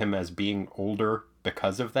written him as being older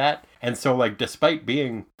because of that. And so, like, despite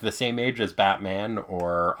being the same age as Batman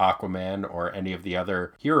or Aquaman or any of the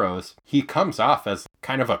other heroes, he comes off as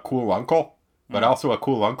kind of a cool uncle, but also a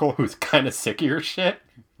cool uncle who's kind of sick of your shit.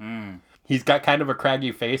 He's got kind of a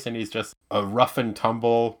craggy face, and he's just a rough and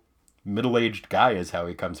tumble, middle-aged guy is how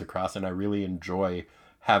he comes across. And I really enjoy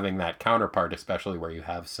having that counterpart, especially where you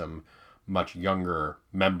have some much younger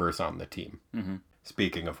members on the team.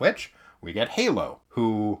 Speaking of which, we get Halo,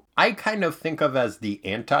 who I kind of think of as the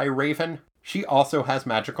anti-Raven. She also has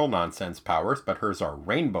magical nonsense powers, but hers are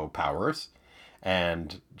rainbow powers.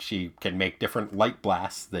 And she can make different light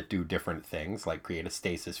blasts that do different things, like create a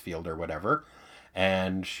stasis field or whatever.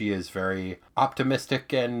 And she is very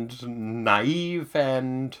optimistic and naive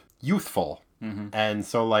and youthful. And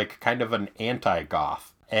so, like, kind of an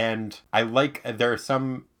anti-goth. And I like, there are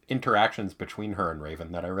some interactions between her and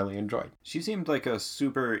Raven that I really enjoyed. She seemed like a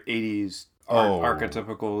super 80s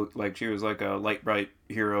archetypical, like she was like a light bright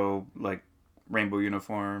hero, like rainbow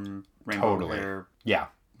uniform, rainbow hair,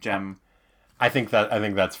 gem. I think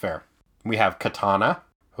that's fair. We have Katana,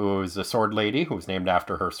 who's a sword lady who's named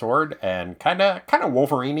after her sword, and kind of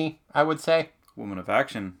Wolverine-y, I would say. Woman of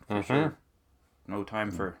action, for sure. No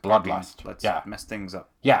time for bloodlust. Let's mess things up.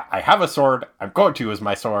 Yeah, I have a sword. I'm going to use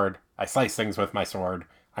my sword. I slice things with my sword.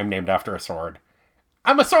 I'm named after a sword.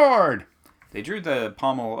 I'm a sword! They drew the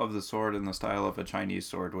pommel of the sword in the style of a Chinese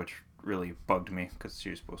sword, which really bugged me, because she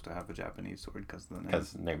was supposed to have a Japanese sword because the name.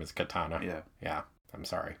 Because the name is Katana. Yeah, I'm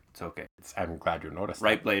sorry. It's okay. I'm glad you noticed.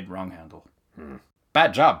 Right blade, wrong handle.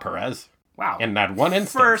 Bad job, Perez. Wow. In that one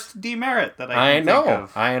instance. First demerit that I can think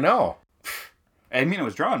of. I know. I mean, it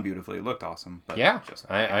was drawn beautifully. It looked awesome. But yeah, just,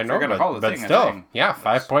 I know, but still. Yeah,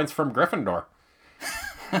 5 points from Gryffindor.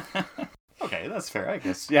 Okay, that's fair, I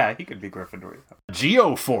guess. Yeah, he could be Gryffindor.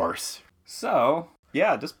 Geoforce. So,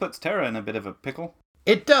 yeah, this puts Terra in a bit of a pickle.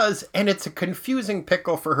 It does, and it's a confusing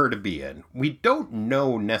pickle for her to be in. We don't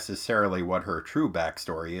know necessarily what her true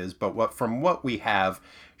backstory is, but from what we have,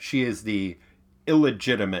 she is the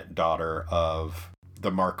illegitimate daughter of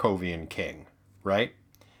the Markovian king, right?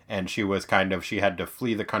 And she had to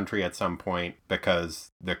flee the country at some point because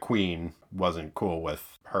the queen wasn't cool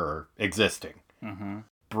with her existing. Mm-hmm.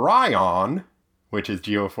 Bryon, which is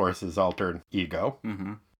Geoforce's alter ego.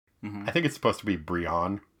 Mm-hmm. Mm-hmm. I think it's supposed to be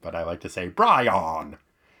Brion, but I like to say Bryon.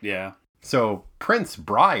 Yeah. So Prince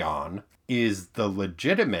Bryon is the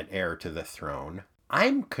legitimate heir to the throne.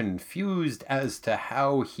 I'm confused as to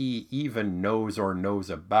how he even knows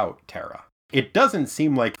about Terra. It doesn't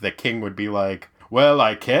seem like the king would be like, well,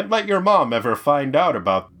 I can't let your mom ever find out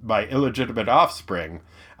about my illegitimate offspring,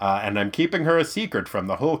 and I'm keeping her a secret from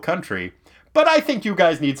the whole country, but I think you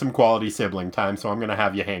guys need some quality sibling time, so I'm going to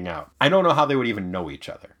have you hang out. I don't know how they would even know each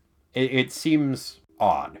other. It seems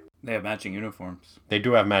odd. They have matching uniforms. They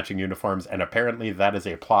do have matching uniforms, and apparently that is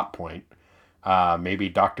a plot point. Maybe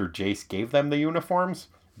Dr. Jace gave them the uniforms?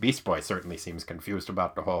 Beast Boy certainly seems confused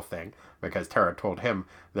about the whole thing, because Terra told him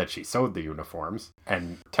that she sewed the uniforms,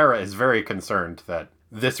 and Terra is very concerned that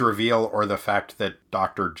this reveal, or the fact that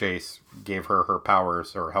Dr. Jace gave her her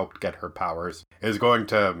powers, or helped get her powers, is going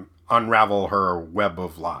to unravel her web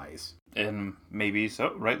of lies. And maybe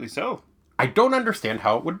so, rightly so. I don't understand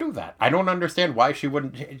how it would do that. I don't understand why she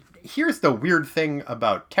wouldn't. Here's the weird thing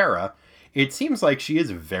about Terra. It seems like she is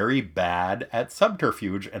very bad at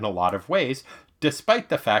subterfuge in a lot of ways, despite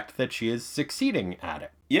the fact that she is succeeding at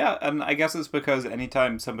it. Yeah, and I guess it's because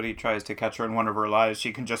anytime somebody tries to catch her in one of her lies,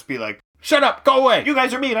 she can just be like, shut up, go away! You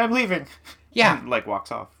guys are mean, I'm leaving! Yeah. And, like,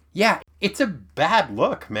 walks off. Yeah, it's a bad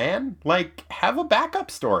look, man. Like, have a backup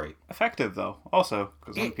story. Effective, though, also.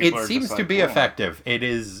 It seems to be effective. It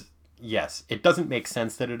is, yes, it doesn't make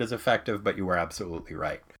sense that it is effective, but you are absolutely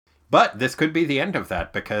right. But this could be the end of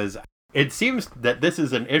that, because it seems that this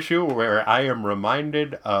is an issue where I am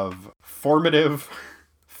reminded of formative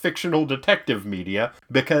fictional detective media,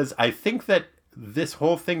 because I think that this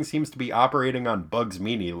whole thing seems to be operating on Bugs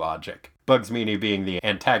Meany logic. Bugs Meany being the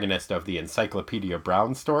antagonist of the Encyclopedia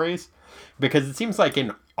Brown stories. Because it seems like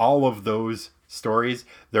in all of those stories,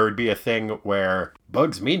 there would be a thing where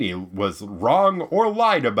Bugs Meany was wrong or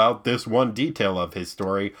lied about this one detail of his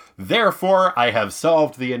story. Therefore, I have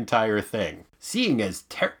solved the entire thing. Seeing as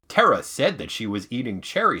Terra said that she was eating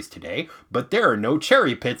cherries today, but there are no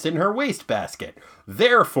cherry pits in her wastebasket.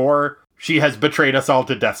 Therefore, she has betrayed us all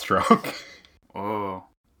to Deathstroke. Oh,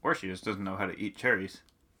 or she just doesn't know how to eat cherries.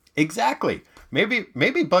 Exactly.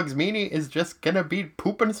 Maybe Bugs Meany is just gonna be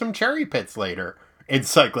pooping some cherry pits later.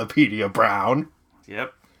 Encyclopedia Brown.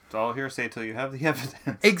 Yep. It's all hearsay till you have the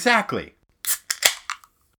evidence. Exactly.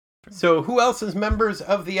 So who else is members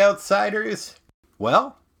of the Outsiders?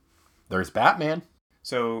 Well, there's Batman.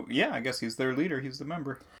 So, yeah, I guess he's their leader. He's the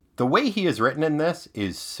member. The way he is written in this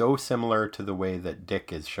is so similar to the way that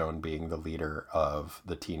Dick is shown being the leader of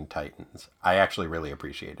the Teen Titans. I actually really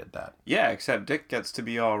appreciated that. Yeah, except Dick gets to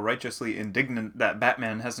be all righteously indignant that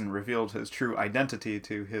Batman hasn't revealed his true identity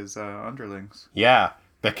to his underlings. Yeah,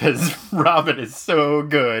 because Robin is so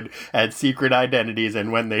good at secret identities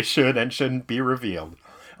and when they should and shouldn't be revealed.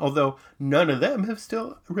 Although none of them have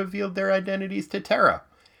still revealed their identities to Terra.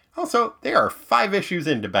 Also, they are 5 issues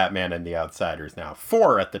into Batman and the Outsiders now.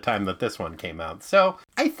 4 at the time that this one came out. So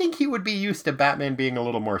I think he would be used to Batman being a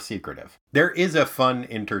little more secretive. There is a fun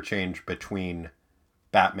interchange between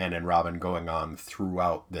Batman and Robin going on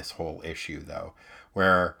throughout this whole issue, though,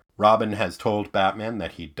 where Robin has told Batman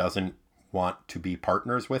that he doesn't want to be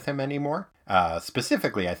partners with him anymore.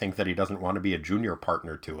 Specifically, I think that he doesn't want to be a junior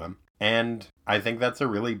partner to him. And I think that's a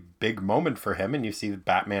really big moment for him, and you see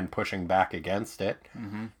Batman pushing back against it.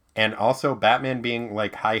 Mm-hmm. And also Batman being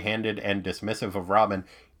like high-handed and dismissive of Robin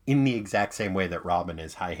in the exact same way that Robin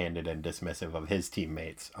is high-handed and dismissive of his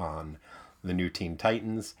teammates on the new Teen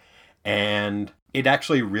Titans. And it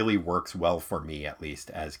actually really works well for me, at least,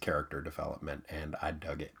 as character development, and I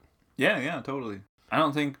dug it. Yeah, totally. I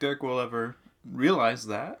don't think Dick will ever realize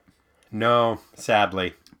that. No,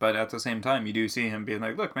 sadly. But at the same time, you do see him being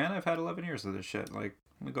like, look, man, I've had 11 years of this shit. Like,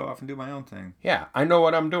 I'm going to go off and do my own thing. Yeah, I know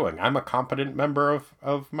what I'm doing. I'm a competent member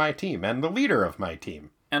of my team and the leader of my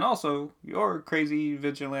team. And also, your crazy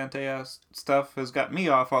vigilante-ass stuff has got me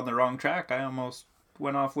off on the wrong track. I almost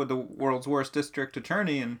went off with the world's worst district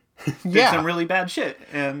attorney and did some really bad shit.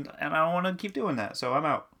 And I don't want to keep doing that, so I'm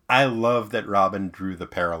out. I love that Robin drew the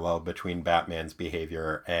parallel between Batman's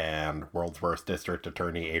behavior and world's worst district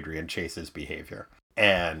attorney Adrian Chase's behavior.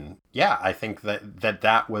 And yeah, I think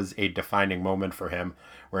that was a defining moment for him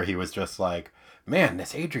where he was just like, man,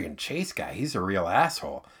 this Adrian Chase guy, he's a real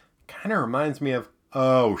asshole. Kind of reminds me of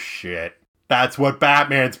Oh, shit. That's what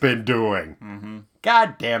Batman's been doing. Mm-hmm.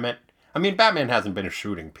 God damn it. I mean, Batman hasn't been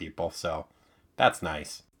shooting people, so that's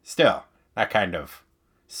nice. Still, that kind of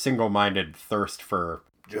single-minded thirst for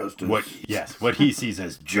Justice. what he sees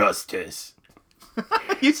as justice.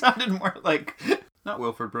 You sounded more like, not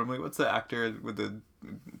Wilford Brimley. What's the actor with the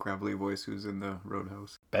gravelly voice who's in the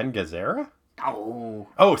Roadhouse? Ben Gazzara?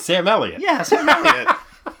 Oh, Sam Elliott. yeah, Sam Elliott.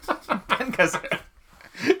 Ben Gazzara.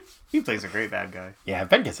 He plays a great bad guy. Yeah,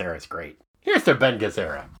 Ben Gazzara is great. Here's to Ben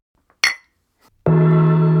Gazzara.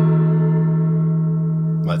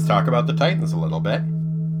 Let's talk about the Titans a little bit.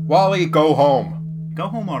 Wally, go home. Go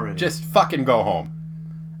home already. Just fucking go home.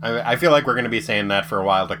 I feel like we're going to be saying that for a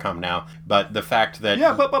while to come now, but the fact that...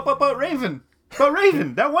 Yeah, but Raven. But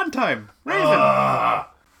Raven, that one time. Raven.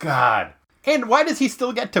 God. And why does he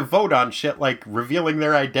still get to vote on shit like revealing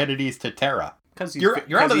their identities to Terra? Because you're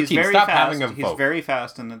out of the team. Stop having a vote. He's very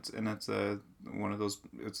fast, and it's one of those.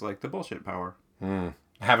 It's like the bullshit power.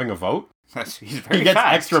 Having a vote? He's very He gets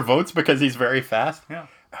fast. extra votes because he's very fast? Yeah.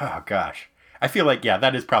 Oh, gosh. I feel like, yeah,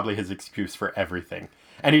 that is probably his excuse for everything.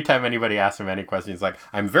 Anytime anybody asks him any question, he's like,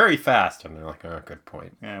 I'm very fast. And they're like, oh, good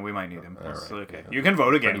point. Yeah, we might need him. All right. Okay. You can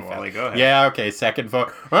vote again, Wally. Go ahead. Yeah, okay, second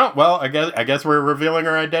vote. Well, I guess we're revealing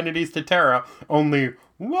our identities to Terra. Only,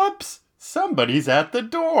 whoops, somebody's at the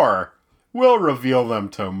door. We'll reveal them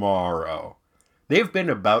tomorrow. They've been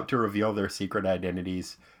about to reveal their secret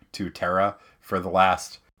identities to Terra for the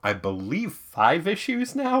last, I believe, 5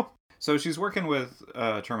 issues now? So she's working with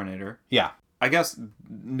Terminator. Yeah. I guess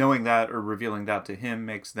knowing that or revealing that to him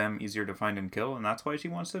makes them easier to find and kill, and that's why she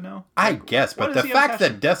wants to know? I guess, but the fact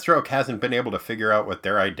that Deathstroke hasn't been able to figure out what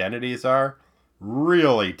their identities are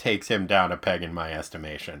really takes him down a peg in my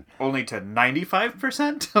estimation. Only to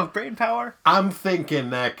 95% of brain power? I'm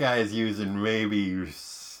thinking that guy's using maybe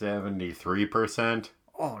 73%.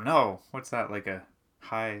 Oh no. What's that, like a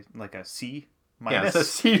high, like a C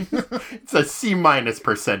minus? Yeah, it's a C minus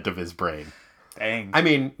 % of his brain. Dang. I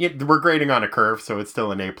mean, we're grading on a curve, so it's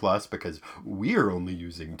still an A+, because we're only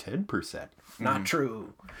using 10%. Not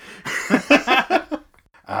true. But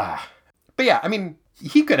yeah, I mean,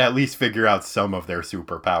 he could at least figure out some of their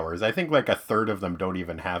superpowers. I think like a third of them don't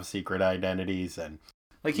even have secret identities, and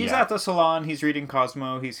like he's at the salon, he's reading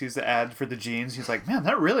Cosmo, he sees the ad for the jeans, he's like, man,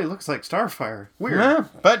 that really looks like Starfire. Weird. Yeah,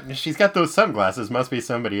 but she's got those sunglasses, must be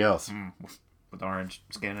somebody else. With orange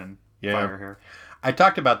skin and Yeah. fire hair. I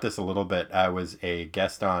talked about this a little bit. I was a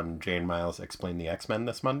guest on Jane Miles Explain the X-Men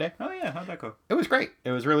this Monday. Oh yeah, how'd that go? It was great.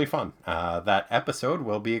 It was really fun. That episode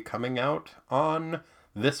will be coming out on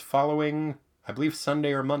this following, I believe,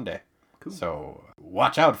 Sunday or Monday. Cool. So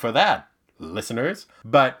watch out for that, listeners.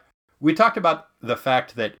 But we talked about the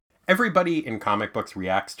fact that everybody in comic books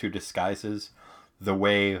reacts to disguises the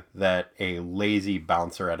way that a lazy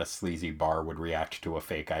bouncer at a sleazy bar would react to a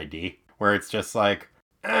fake ID. Where it's just like,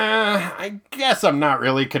 I guess I'm not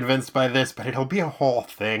really convinced by this, but it'll be a whole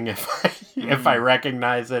thing if I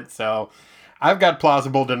recognize it. So I've got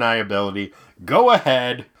plausible deniability. Go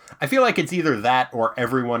ahead. I feel like it's either that or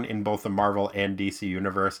everyone in both the Marvel and DC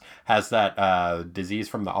universe has that disease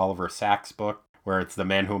from the Oliver Sacks book, where it's the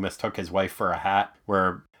man who mistook his wife for a hat,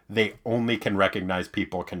 where they only can recognize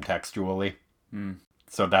people contextually.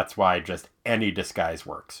 So that's why just any disguise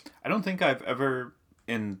works. I don't think I've ever,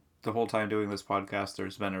 in the whole time doing this podcast,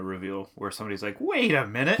 there's been a reveal where somebody's like, wait a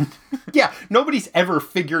minute. Yeah, nobody's ever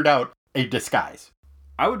figured out a disguise.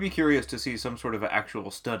 I would be curious to see some sort of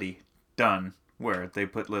actual study done where they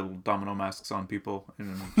put little domino masks on people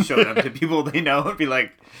and show them to people they know and be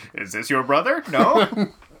like, is this your brother?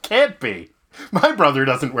 No? Can't be. My brother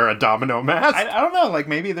doesn't wear a domino mask. I don't know. Like,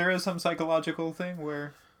 maybe there is some psychological thing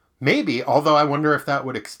where... Maybe, although I wonder if that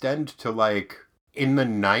would extend to, like, in the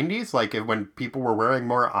 90s, like when people were wearing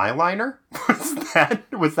more eyeliner.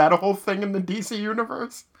 Was that a whole thing in the DC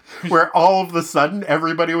universe? Where all of a sudden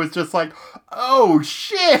everybody was just like, oh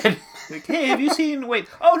shit! Like, hey, have you seen... Wait.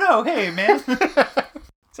 Oh no, hey, man.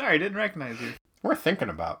 Sorry, didn't recognize you. We're thinking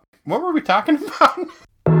about. What were we talking about?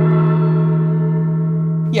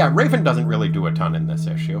 Yeah, Raven doesn't really do a ton in this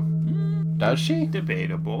issue. Does she?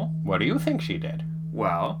 Debatable. What do you think she did?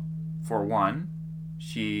 Well, for one,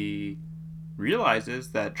 she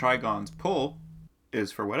realizes that Trigon's pull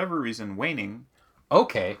is, for whatever reason, waning.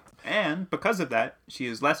 Okay. And because of that, she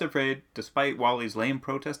is less afraid, despite Wally's lame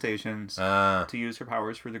protestations, to use her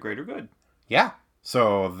powers for the greater good. Yeah.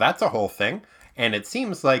 So that's a whole thing. And it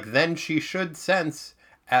seems like then she should sense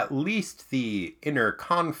at least the inner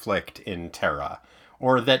conflict in Terra.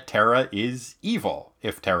 Or that Terra is evil,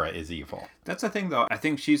 if Terra is evil. That's the thing, though. I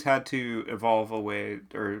think she's had to evolve a way,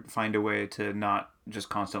 or find a way to not just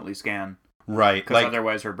constantly scan Right. Because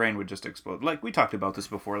otherwise her brain would just explode. Like, we talked about this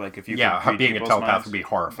before. Like, if you yeah, could read being a people's telepath minds, would be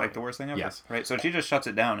horrifying. like the worst thing ever. Yes. Right? So she just shuts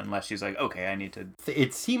it down unless she's like, okay, I need to...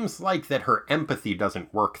 It seems like that her empathy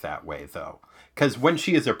doesn't work that way, though. Because when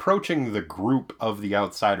she is approaching the group of the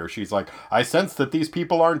outsider, she's like, I sense that these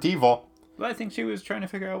people aren't evil. Well, I think she was trying to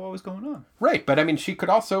figure out what was going on. Right, but I mean, she could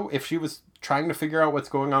also, if she was trying to figure out what's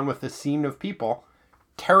going on with the scene of people,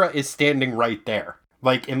 Tara is standing right there.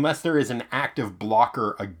 Like, unless there is an active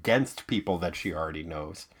blocker against people that she already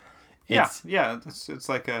knows. It's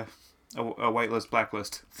like a whitelist,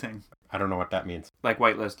 blacklist thing. I don't know what that means. Like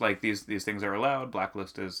whitelist, like these things are allowed.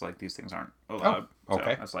 Blacklist is like these things aren't allowed. Oh,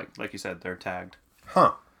 okay. So that's like you said, they're tagged.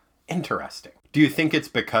 Huh. Interesting. Do you think it's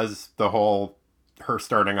because the whole... her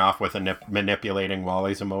starting off with manipulating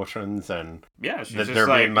Wally's emotions and yeah, she's that just they're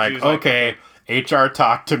being like, okay, HR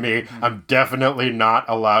talked to me. Mm-hmm. I'm definitely not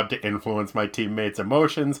allowed to influence my teammates'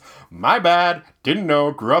 emotions. My bad. Didn't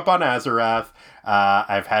know. Grew up on Azarath.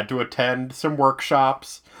 I've had to attend some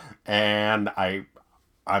workshops, and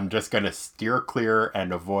I'm just going to steer clear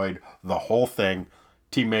and avoid the whole thing.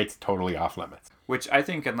 Teammates totally off limits. Which I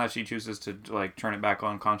think, unless she chooses to like turn it back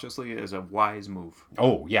on consciously, is a wise move.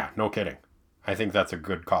 Oh, yeah. No kidding. I think that's a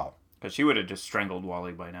good call. Because she would have just strangled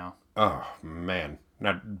Wally by now. Oh, man.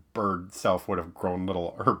 That bird self would have grown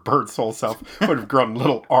little... Her bird soul self would have grown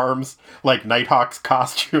little arms like Nighthawk's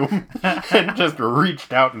costume and just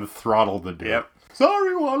reached out and throttled the dude. Yep.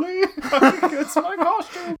 Sorry, Wally. It's my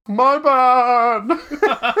costume. My bad.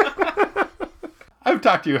 I've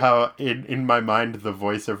talked to you how, in my mind, the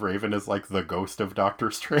voice of Raven is like the ghost of Doctor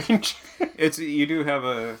Strange. You do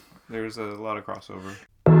have there's a lot of crossover.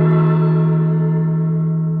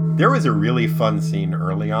 There was a really fun scene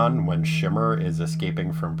early on when Shimmer is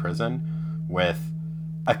escaping from prison with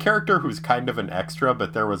a character who's kind of an extra,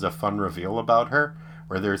 but there was a fun reveal about her,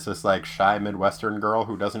 where there's this like shy Midwestern girl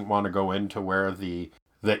who doesn't want to go into where the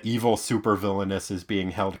evil supervillainess is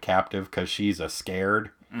being held captive because she's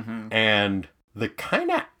scared. Mm-hmm. And the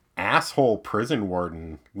kind of asshole prison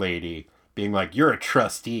warden lady being like, you're a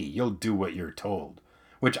trustee, you'll do what you're told.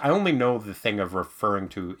 Which I only know the thing of referring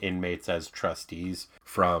to inmates as trustees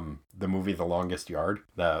from the movie The Longest Yard,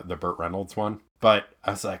 the Burt Reynolds one. But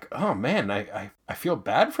I was like, oh man, I feel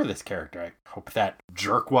bad for this character. I hope that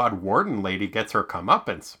jerkwad warden lady gets her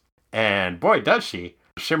comeuppance. And boy, does she.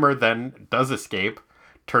 Shimmer then does escape,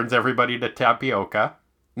 turns everybody to tapioca.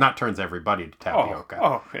 Not turns everybody to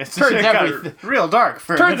tapioca. It's got real dark.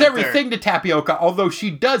 Turns everything to tapioca, although she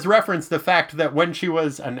does reference the fact that when she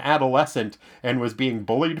was an adolescent and was being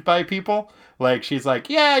bullied by people, like, she's like,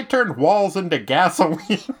 yeah, I turned walls into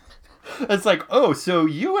gasoline. It's like, oh, so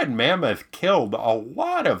you and Mammoth killed a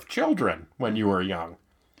lot of children when you were young.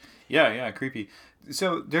 Yeah, creepy.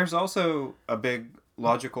 So there's also a big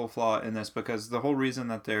logical flaw in this, because the whole reason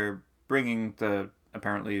that they're bringing the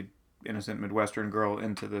apparently innocent Midwestern girl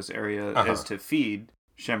into this area is to feed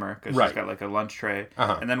Shimmer, because she's got like a lunch tray.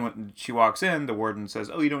 And then when she walks in, the warden says,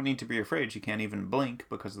 oh, you don't need to be afraid. She can't even blink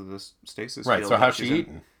because of this stasis field. Right, so how's she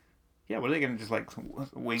eating? Yeah, what are they going to just like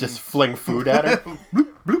wing? Just fling food at her?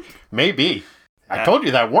 Bloop, bloop. Maybe. I told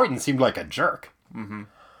you that warden seemed like a jerk. Mm-hmm.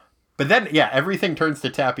 But then, yeah, everything turns to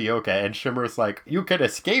tapioca, and Shimmer's like, you can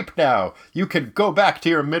escape now. You can go back to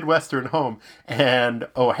your Midwestern home. And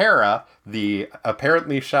O'Hara, the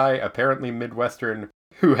apparently shy, apparently Midwestern,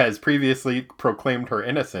 who has previously proclaimed her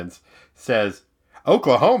innocence, says,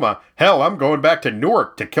 Oklahoma? Hell, I'm going back to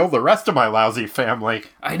Newark to kill the rest of my lousy family.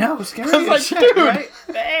 I know, scary I was like, shit, dude. Right?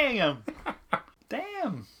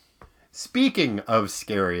 Damn. Speaking of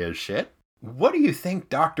scary as shit, what do you think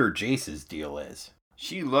Dr. Jace's deal is?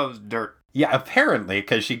 She loves dirt. Yeah, apparently,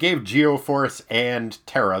 because she gave Geoforce and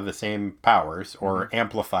Terra the same powers, or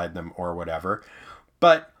amplified them, or whatever.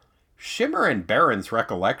 But Shimmer and Baron's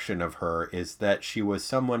recollection of her is that she was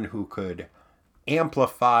someone who could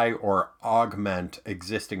amplify or augment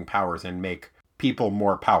existing powers and make people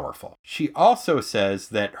more powerful. She also says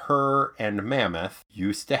that her and Mammoth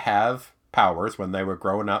used to have powers when they were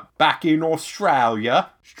growing up back in Australia.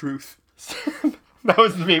 It's truth. That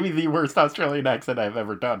was maybe the worst Australian accent I've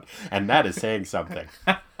ever done. And that is saying something.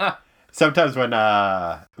 Sometimes when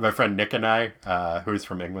my friend Nick and I, who's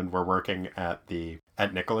from England, were working at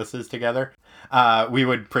Nicholas's together, we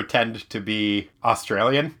would pretend to be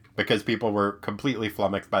Australian because people were completely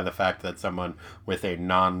flummoxed by the fact that someone with a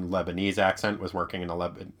non-Lebanese accent was working in a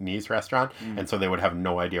Lebanese restaurant. And so they would have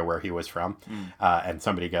no idea where he was from. And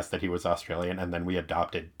somebody guessed that he was Australian. And then we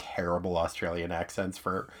adopted terrible Australian accents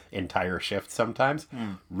for entire shifts sometimes.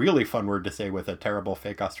 Really fun word to say with a terrible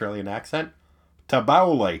fake Australian accent.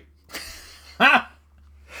 Tabauli.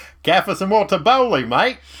 Cafe some more tabauli,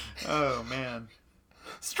 mate. Oh, man.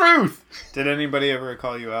 It's truth. Did anybody ever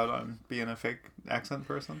call you out on being a fake accent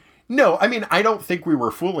person? No, I mean, I don't think we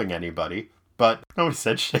were fooling anybody, but nobody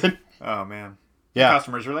said shit. Oh, man. Yeah. The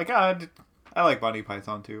customers were like, I like Monty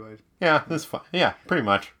Python, too. Yeah, that's fine. Yeah, pretty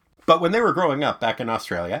much. But when they were growing up back in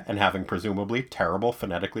Australia and having presumably terrible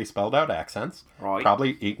phonetically spelled out accents, Right.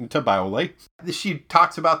 probably eaten to Bowley, she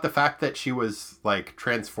talks about the fact that she was like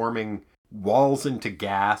transforming walls into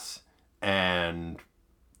gas and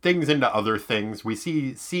things into other things. We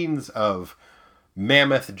see scenes of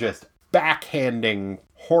Mammoth just backhanding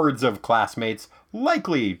hordes of classmates,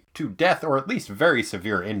 likely to death or at least very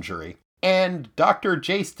severe injury. And Dr.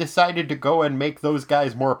 Jace decided to go and make those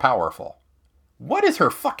guys more powerful. What is her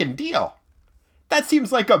fucking deal? That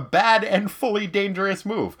seems like a bad and fully dangerous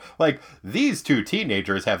move. Like, these two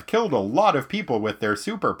teenagers have killed a lot of people with their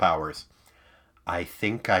superpowers. I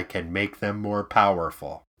think I can make them more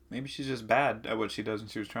powerful. Maybe she's just bad at what she does and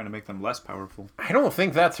she was trying to make them less powerful. I don't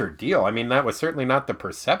think that's her deal. I mean, that was certainly not the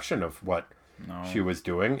perception of what she was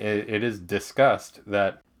doing. It is discussed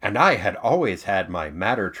that... And I had always had my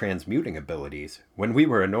matter transmuting abilities. When we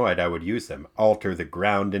were annoyed, I would use them. Alter the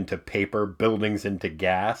ground into paper, buildings into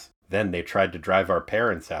gas. Then they tried to drive our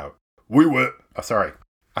parents out. We went... Oh, sorry.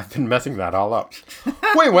 I've been messing that all up.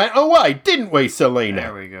 We went away, didn't we, Selena?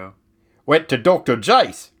 There we go. Went to Dr.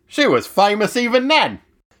 Jace. She was famous even then.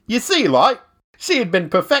 You see, like, she had been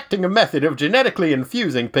perfecting a method of genetically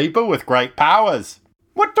infusing people with great powers.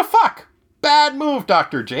 What the fuck? Bad move,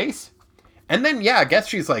 Dr. Jace. And then, yeah, I guess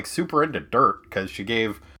she's like super into dirt because she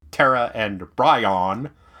gave Tara and Brian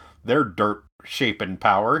their dirt-shaping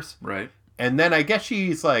powers. Right. And then I guess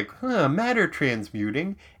she's like, matter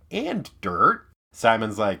transmuting and dirt.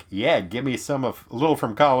 Simon's like, yeah, give me a little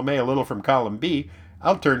from column A, a little from column B.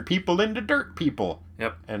 I'll turn people into dirt people.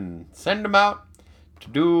 Yep. And send them out to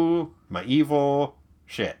do my evil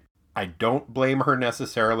shit. I don't blame her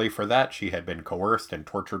necessarily for that. She had been coerced and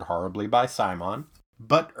tortured horribly by Simon.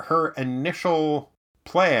 But her initial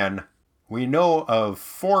plan, we know of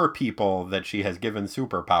 4 people that she has given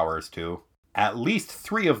superpowers to. At least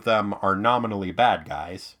 3 of them are nominally bad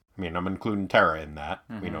guys. I mean, I'm including Tara in that.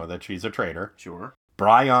 Mm-hmm. We know that she's a traitor. Sure.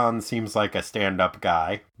 Brian seems like a stand-up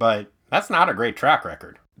guy, but that's not a great track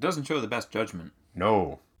record. It doesn't show the best judgment.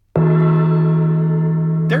 No.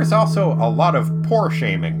 There's also a lot of poor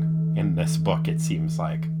shaming in this book, it seems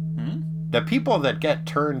like. Hmm? The people that get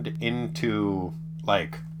turned into...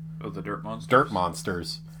 like the dirt monsters. Dirt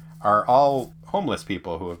monsters are all homeless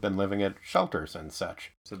people who have been living at shelters and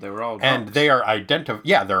such. So they were all drunks. And they are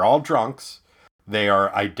they're all drunks. They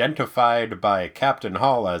are identified by Captain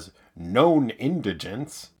Hall as known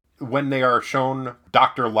indigents. When they are shown,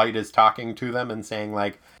 Dr. Light is talking to them and saying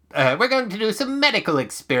like, we're going to do some medical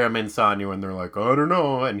experiments on you. And they're like, I don't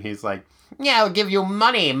know. And he's like, yeah, I'll give you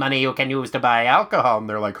money you can use to buy alcohol. And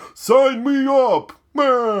they're like, sign me up.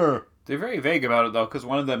 Meh. They're very vague about it, though, because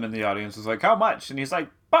one of them in the audience is like, how much? And he's like,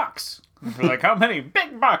 bucks. And they're like, how many?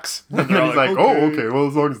 Big bucks. And he's like, oh, okay, well,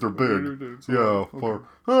 as long as they're big. Yeah. Okay.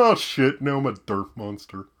 Oh, shit, now I'm a dirt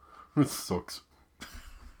monster. This sucks.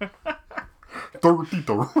 Dirty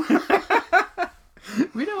dirt.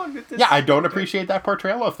 We don't get this. Yeah, I don't appreciate that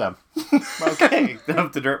portrayal of them. Okay,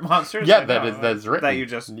 of the dirt monsters? Yeah, that's written. That you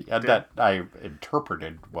just did. That I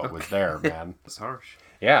interpreted what was there, man. That's harsh.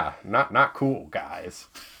 Yeah, not cool guys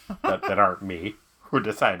that aren't me who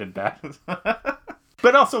decided that.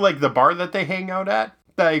 But also, like, the bar that they hang out at,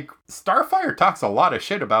 like, Starfire talks a lot of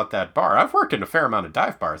shit about that bar. I've worked in a fair amount of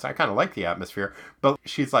dive bars. I kind of like the atmosphere. But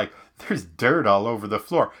she's like, there's dirt all over the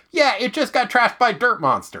floor. Yeah, it just got trashed by dirt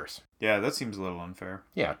monsters. Yeah, that seems a little unfair.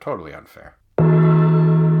 Yeah, totally unfair.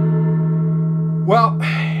 Well,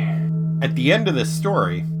 at the end of this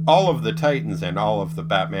story, all of the Titans and all of the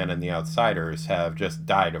Batman and the Outsiders have just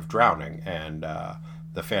died of drowning, and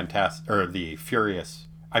the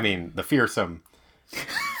fearsome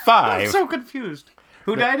 5. I'm so confused.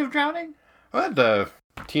 Who died of drowning? Well, the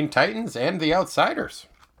Teen Titans and the Outsiders.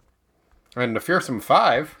 And the fearsome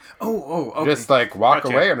 5 okay. just like walk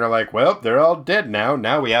away and they're like, well, they're all dead now.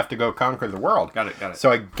 Now we have to go conquer the world. Got it.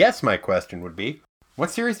 So I guess my question would be, what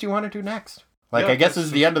series do you want to do next? Like, I guess this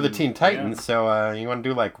is the end of the Teen Titans, so you want to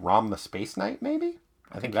do, like, Rom the Space Knight, maybe?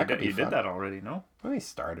 I think that could be fun. You did that already, no? Well, we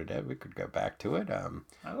started it. We could go back to it.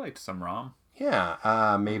 I liked some Rom.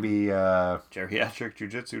 Yeah, maybe... Geriatric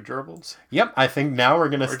Jiu-Jitsu gerbils? Yep, I think now we're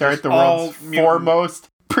going to start the world's foremost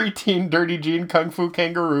preteen Dirty Jean Kung Fu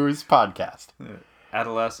Kangaroos podcast.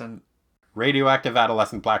 Adolescent... Radioactive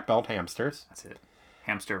adolescent black belt hamsters. That's it.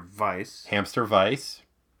 Hamster Vice. Hamster Vice.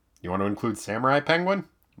 You want to include Samurai Penguin?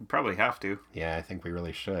 We probably have to. Yeah, I think we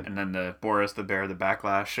really should. And then the Boris the Bear, the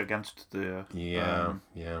backlash against the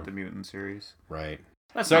the mutant series. Right.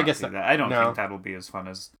 Let's So I not guess do that. I don't no. think that'll be as fun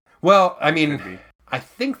as Well, I it mean, could be. I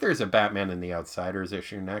think there's a Batman in the Outsiders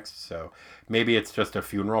issue next, so maybe it's just a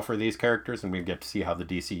funeral for these characters, and we get to see how the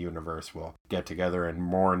DC universe will get together and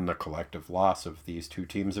mourn the collective loss of these two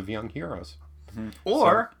teams of young heroes.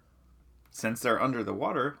 Or, since they're under the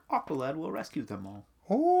water, Aqualad will rescue them all.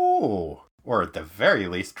 Oh, or at the very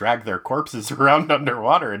least, drag their corpses around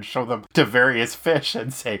underwater and show them to various fish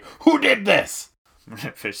and say, "Who did this?"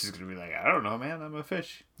 Fish is going to be like, I don't know, man. I'm a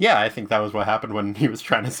fish. Yeah, I think that was what happened when he was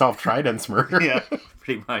trying to solve Trident's murder. Yeah,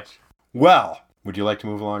 pretty much. Well, would you like to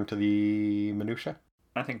move along to the minutia?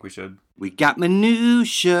 I think we should. We got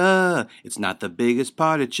minutia. It's not the biggest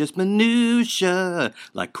part, it's just minutia.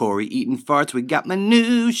 Like Corey eating farts, we got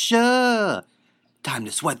minutia. Time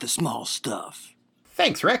to sweat the small stuff.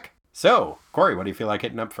 Thanks, Rick. So, Corey, what do you feel like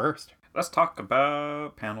hitting up first? Let's talk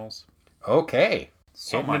about panels. Okay.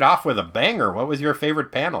 So Hitting much. it off with a banger. What was your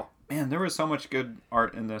favorite panel? Man, there was so much good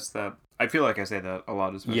art in this that I feel like I say that a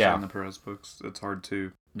lot, especially Yeah. in the Perez books. It's hard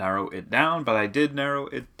to narrow it down, but I did narrow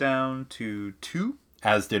it down to 2.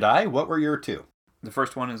 As did I. What were your two? The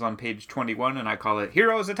first one is on page 21, and I call it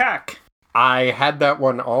Heroes Attack. I had that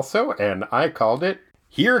one also, and I called it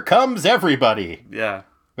Here Comes Everybody. Yeah.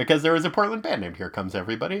 Because there is a Portland band named Here Comes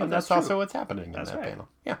Everybody, and that's that's also true. what's happening That's in that right. panel.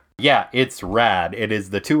 Yeah. Yeah, it's rad. It is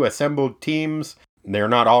the two assembled teams. They're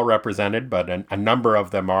not all represented, but a number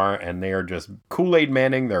of them are, and they are just Kool-Aid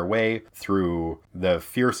Manning their way through the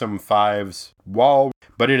Fearsome Five's wall.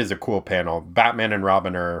 But it is a cool panel. Batman and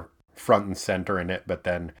Robin are front and center in it, but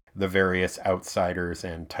then the various outsiders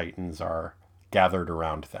and titans are gathered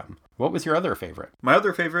around them. What was your other favorite? My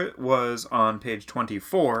other favorite was on page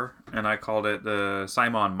 24, and I called it the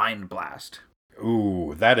Simon Mind Blast.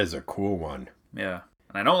 Ooh, that is a cool one. Yeah.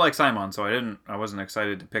 And I don't like Simon, so I wasn't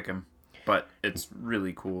excited to pick him. But it's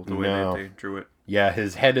really cool the way No. that they drew it. Yeah,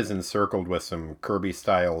 his head is encircled with some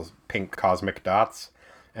Kirby-style pink cosmic dots,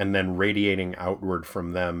 and then radiating outward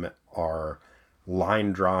from them are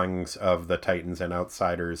line drawings of the Titans and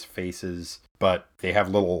Outsiders' faces, but they have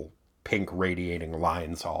little pink radiating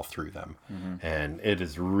lines all through them. And it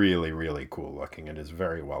is really, really cool looking. It is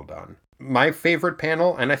very well done. My favorite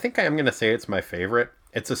panel, and I think I am going to say it's my favorite,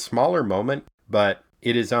 it's a smaller moment, but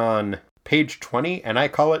it is on page 20, and I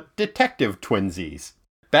call it Detective Twinsies.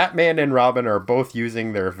 Batman and Robin are both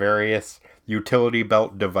using their various utility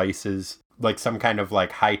belt devices, like some kind of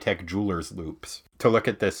like high-tech jeweler's loops, to look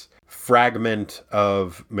at this fragment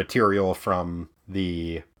of material from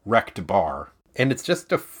the wrecked bar. And it's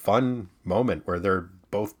just a fun moment where they're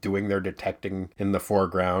both doing their detecting in the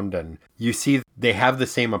foreground, and you see they have the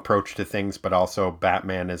same approach to things, but also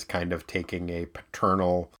Batman is kind of taking a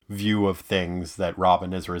paternal view of things that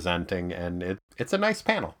Robin is resenting, and it's a nice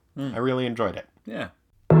panel. I really enjoyed it. Yeah.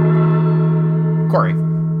 Corey,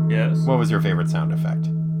 Yes. what was your favorite sound effect?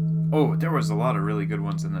 Oh, there was a lot of really good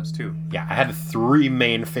ones in this, too. Yeah, I had 3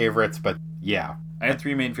 main favorites, but yeah. I had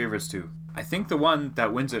 3 main favorites, too. I think the one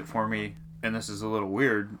that wins it for me, and this is a little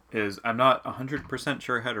weird, is I'm not 100%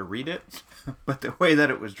 sure how to read it, but the way that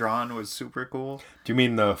it was drawn was super cool. Do you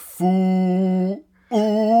mean the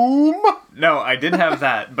No, I did have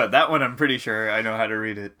that, but that one I'm pretty sure I know how to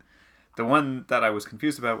read it. The one that I was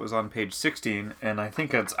confused about was on page 16, and I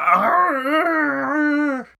think it's...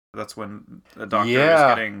 That's when the doctor is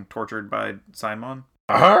getting tortured by Simon.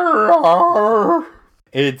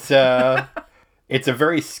 It's it's a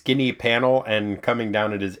very skinny panel, and coming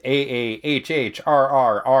down it is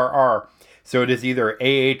AAHHRRRR. So it is either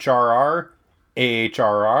AHRR,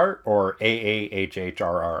 AHRR, or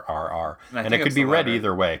AAHHRRRR. And it could be read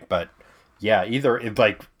either way, but yeah,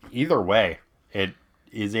 either way, it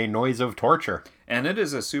is a noise of torture. And it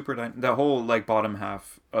is a super... The whole bottom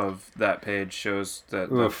half of that page shows the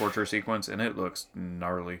torture sequence, and it looks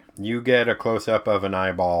gnarly. You get a close-up of an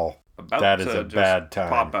eyeball. That is a bad time.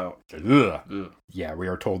 Pop out. Ugh. Ugh. Yeah, we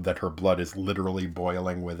are told that her blood is literally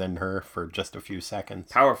boiling within her for just a few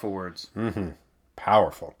seconds. Powerful words.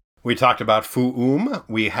 Powerful. We talked about Fu-Um.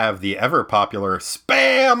 We have the ever-popular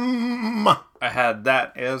Spam! I had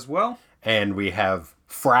that as well. And we have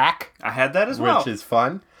Frack, I had that as well. which is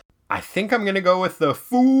fun. I think I'm going to go with the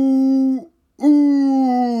Fu-Um.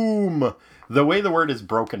 The way the word is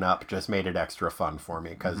broken up just made it extra fun for me,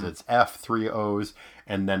 because it's F, 3 O's,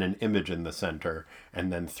 and then an image in the center,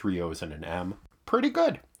 and then 3 O's and an M. Pretty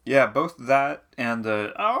good. Yeah, both that and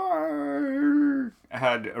the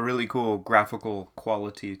had a really cool graphical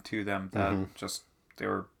quality to them that just, they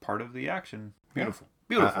were part of the action. Beautiful.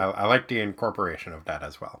 Beautiful. I like the incorporation of that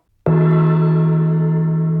as well.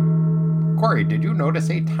 Corey, did you notice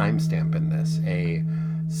a timestamp in this? A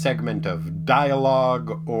segment of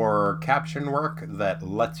dialogue or caption work that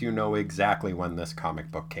lets you know exactly when this comic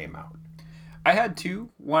book came out? I had two.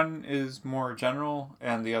 One is more general,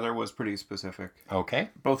 and the other was pretty specific. Okay.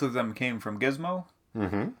 Both of them came from Gizmo.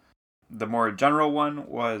 Mm-hmm. The more general one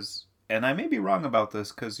was, and I may be wrong about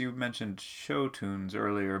this because you mentioned show tunes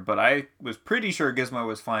earlier, but I was pretty sure Gizmo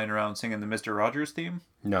was flying around singing the Mr. Rogers theme.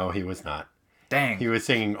 No, he was not. Dang. He was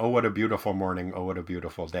singing "Oh, What a Beautiful Morning, Oh, What a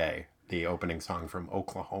Beautiful Day," the opening song from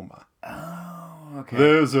Oklahoma. Oh, okay.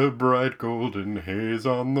 There's a bright golden haze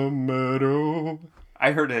on the meadow.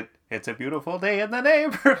 I heard it. It's a beautiful day in the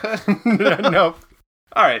neighborhood. Nope.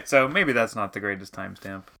 All right, so maybe that's not the greatest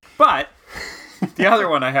timestamp. But the other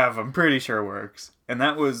one I have, I'm pretty sure works. And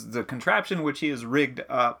that was the contraption which he has rigged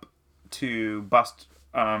up to bust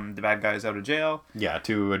the bad guys out of jail. Yeah,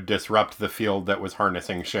 to disrupt the field that was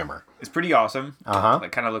harnessing Shimmer. It's pretty awesome. Uh-huh.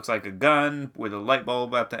 It kind of looks like a gun with a light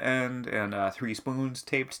bulb at the end and 3 spoons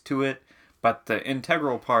taped to it. But the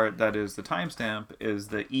integral part that is the timestamp is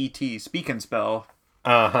the E.T. Speak and Spell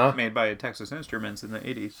made by Texas Instruments in the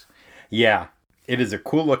 80s. Yeah. It is a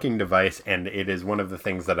cool looking device, and it is one of the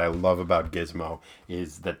things that I love about Gizmo,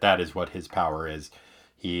 is that is what his power is.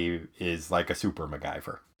 He is like a super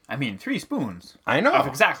MacGyver. I mean, 3 spoons. I know. Of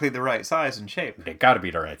exactly the right size and shape. They gotta be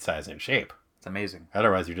the right size and shape. It's amazing.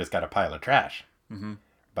 Otherwise, you just got a pile of trash. Mm-hmm.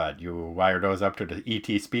 But you wire those up to the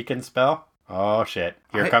E.T. Speak and Spell. Oh, shit.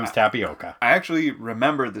 Here comes Tapioca. I actually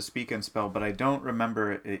remember the Speak and Spell, but I don't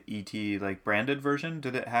remember E.T. like branded version.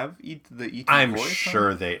 Did it have the E.T. I'm voice?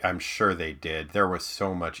 sure they did. There was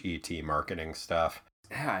so much E.T. marketing stuff.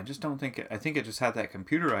 Yeah, I just don't think I think it just had that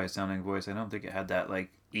computerized sounding voice. I don't think it had that like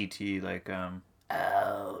E.T. like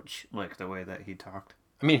ouch, like the way that he talked.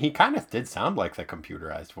 I mean, he kind of did sound like the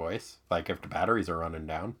computerized voice. Like if the batteries are running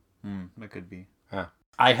down. That could be. Yeah.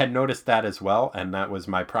 I had noticed that as well, and that was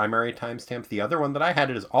my primary timestamp. The other one that I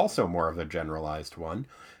had is also more of a generalized one,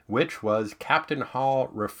 which was Captain Hall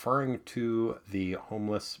referring to the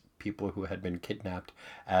homeless people who had been kidnapped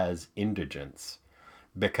as indigents,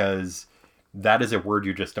 because that is a word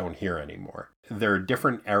you just don't hear anymore. There are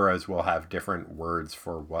different eras will have different words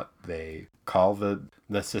for what they call the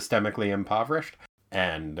systemically impoverished.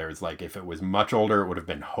 And there's like, if it was much older, it would have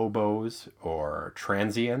been hobos or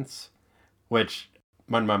transients, which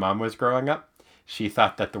when my mom was growing up, she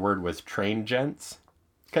thought that the word was train gents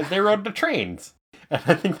because they rode the trains. And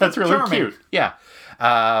I think that's really cute. Yeah.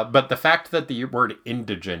 But the fact that the word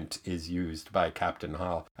indigent is used by Captain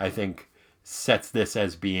Hall, I think sets this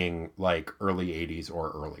as being like early 80s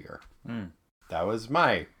or earlier. That was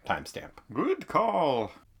my timestamp. Good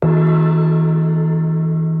call.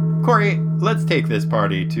 Corey, let's take this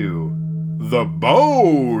party to the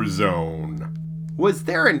Bo Zone. Was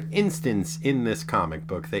there an instance in this comic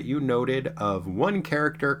book that you noted of one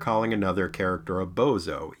character calling another character a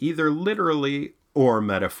bozo, either literally or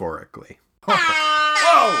metaphorically?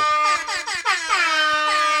 Whoa!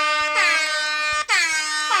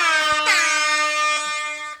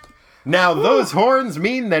 Now, those horns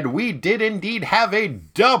mean that we did indeed have a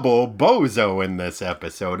double bozo in this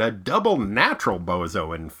episode. A double natural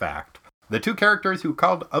bozo, in fact. The two characters who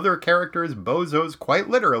called other characters bozos quite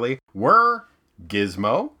literally were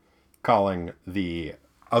Gizmo, calling the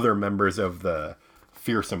other members of the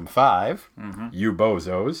Fearsome Five, you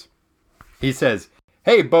bozos. He says,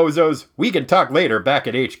 "Hey, bozos, we can talk later back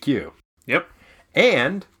at HQ." Yep.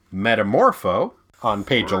 And Metamorpho, on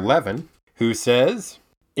page 11, who says,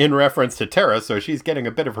 in reference to Tara, so she's getting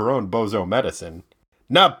a bit of her own bozo medicine,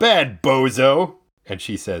 "Not bad, bozo." And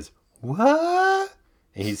she says, "What?"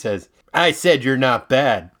 And he says, "I said you're not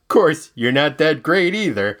bad. Of course, you're not that great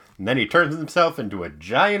either." And then he turns himself into a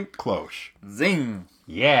giant cloche. Zing.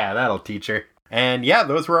 Yeah, that'll teach her. And yeah,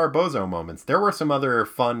 those were our bozo moments. There were some other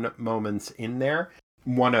fun moments in there.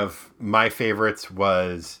 One of my favorites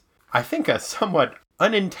was, I think, a somewhat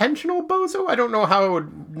unintentional bozo. I don't know how I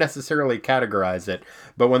would necessarily categorize it.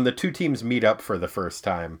 But when the two teams meet up for the first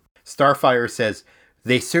time, Starfire says,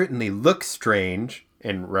 "They certainly look strange,"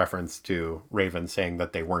 in reference to Raven saying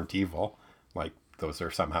that they weren't evil. Like, those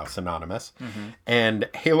are somehow synonymous. And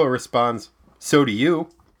Halo responds, "So do you.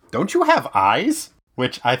 Don't you have eyes?"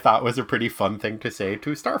 Which I thought was a pretty fun thing to say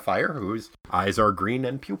to Starfire, whose eyes are green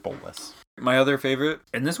and pupilless. My other favorite,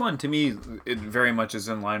 and this one to me, it very much is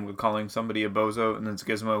in line with calling somebody a bozo, and then it's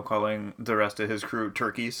Gizmo calling the rest of his crew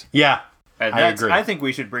turkeys. Yeah, And I agree. I think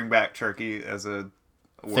we should bring back turkey as a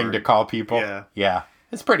Thing word. to call people. Yeah.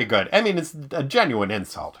 It's pretty good. I mean, it's a genuine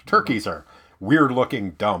insult. Turkeys are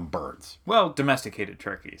weird-looking, dumb birds. Well, domesticated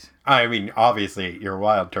turkeys. I mean, obviously, your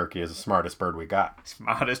wild turkey is the smartest bird we got.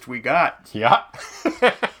 Smartest we got. Yeah.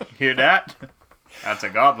 Hear that? That's a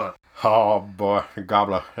gobbler. Oh boy,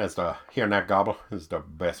 gobbler. Hearing that gobble is the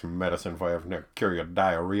best medicine for you to cure your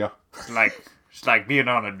diarrhea. It's like being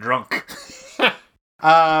on a drunk.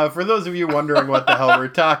 For those of you wondering what the hell we're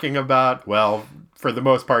talking about, well, for the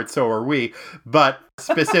most part, so are we. But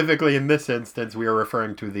specifically in this instance, we are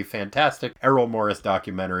referring to the fantastic Errol Morris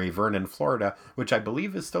documentary, Vernon, Florida, which I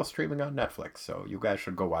believe is still streaming on Netflix. So you guys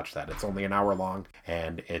should go watch that. It's only an hour long,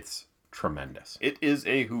 and it's tremendous. It is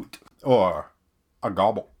a hoot. Or a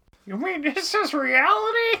gobble. You mean this is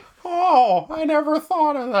reality? Oh, I never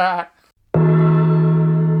thought of that.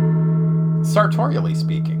 Sartorially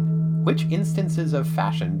speaking, which instances of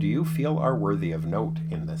fashion do you feel are worthy of note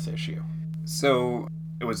in this issue? So,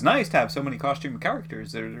 it was nice to have so many costume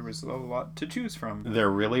characters. There was a lot to choose from. There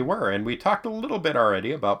really were, and we talked a little bit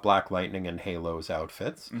already about Black Lightning and Halo's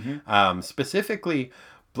outfits. Mm-hmm. Specifically,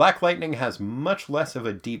 Black Lightning has much less of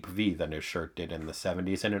a deep V than his shirt did in the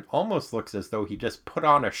 70s, and it almost looks as though he just put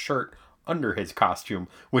on a shirt under his costume,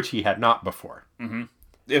 which he had not before. Mm-hmm.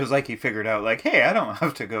 It was like he figured out, like, hey, I don't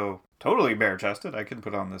have to go totally bare-chested. I can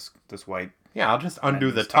put on this white... Yeah, I'll just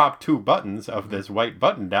undo the top two buttons of this white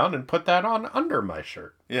button down and put that on under my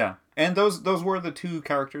shirt. Yeah, and those were the two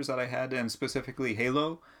characters that I had, and specifically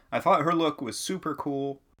Halo. I thought her look was super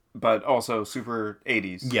cool, but also super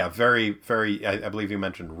 80s. Yeah, very, very, I believe you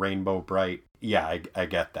mentioned rainbow bright. Yeah, I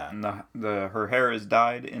get that. And her hair is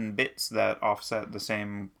dyed in bits that offset the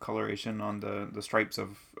same coloration on the stripes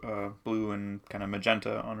of blue and kind of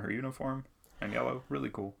magenta on her uniform, and yellow. Really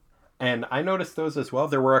cool. And I noticed those as well.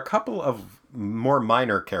 There were a couple of more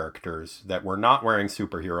minor characters that were not wearing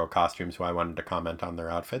superhero costumes who I wanted to comment on their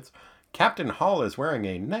outfits. Captain Hall is wearing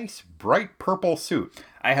a nice bright purple suit.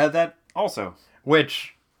 I had that also.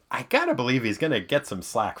 Which, I gotta believe he's gonna get some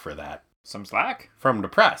slack for that. Some slack? From the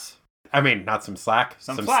press. I mean, not some slack.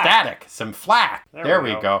 Some flack. Static. Some flack. There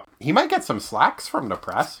we go. go. He might get some slacks from the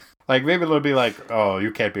press. Like, maybe they'll be like, oh, you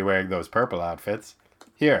can't be wearing those purple outfits.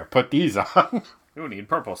 Here, put these on. You need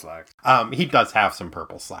purple slacks. He does have some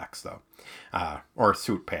purple slacks, though. Or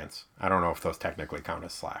suit pants. I don't know if those technically count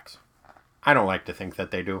as slacks. I don't like to think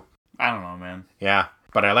that they do. I don't know, man. Yeah,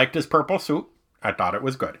 but I liked his purple suit. I thought it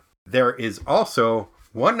was good. There is also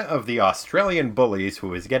one of the Australian bullies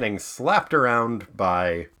who is getting slapped around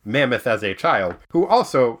by Mammoth as a child, who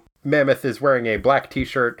also, Mammoth is wearing a black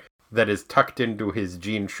t-shirt that is tucked into his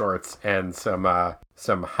jean shorts and some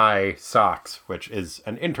high socks, which is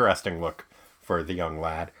an interesting look for the young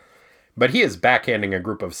lad. But he is backhanding a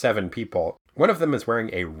group of 7 people. One of them is wearing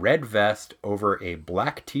a red vest over a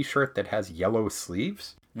black t-shirt that has yellow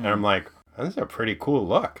sleeves. And I'm like, that's a pretty cool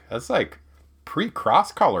look. That's like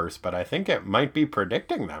pre-cross colors, but I think it might be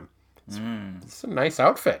predicting them. It's a nice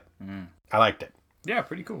outfit. I liked it. Yeah,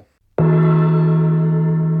 pretty cool.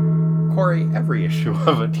 Corey, every issue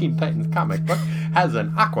of a Teen Titans comic book has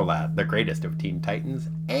an Aqualad, the greatest of Teen Titans,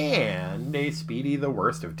 and a Speedy, the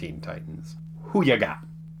worst of Teen Titans. Who you got?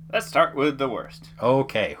 Let's start with the worst.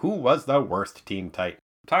 Okay, who was the worst Teen Titan?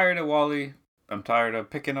 I'm tired of Wally. I'm tired of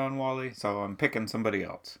picking on Wally, so I'm picking somebody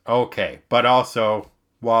else. Okay, but also,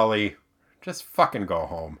 Wally, just fucking go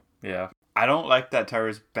home. Yeah. I don't like that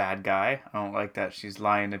Tara's bad guy. I don't like that she's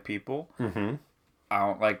lying to people. Mm-hmm. I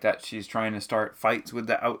don't like that she's trying to start fights with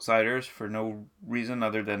the outsiders for no reason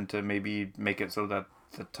other than to maybe make it so that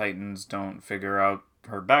the Titans don't figure out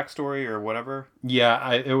her backstory or whatever.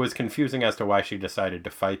 Yeah, it was confusing as to why she decided to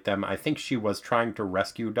fight them. I think she was trying to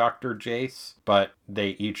rescue Dr. Jace, but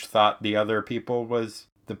they each thought the other people was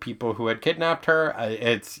the people who had kidnapped her.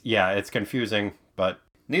 It's confusing, but...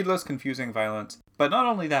 Needless, confusing violence. But not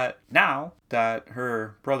only that, now that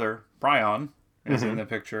her brother, Brian, is in the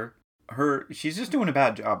picture, she's just doing a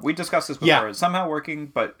bad job. We discussed this before. Yeah. It's somehow working,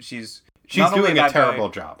 but she's doing a terrible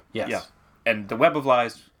job. Yes. Yeah. And the web of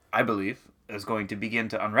lies, I believe, is going to begin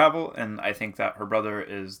to unravel, and I think that her brother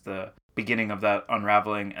is the beginning of that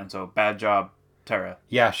unraveling, and so bad job, Tara.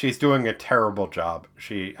 Yeah, she's doing a terrible job.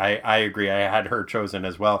 I agree. I had her chosen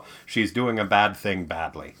as well. She's doing a bad thing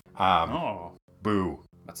badly. Boo.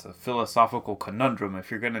 That's a philosophical conundrum.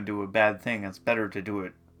 If you're going to do a bad thing, it's better to do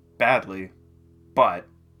it badly, but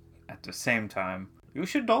at the same time, you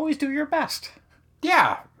should always do your best.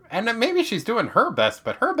 Yeah, and maybe she's doing her best,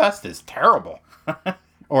 but her best is terrible.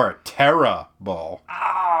 Or terrible.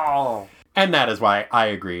 Ow! And that is why I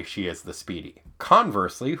agree she is the Speedy.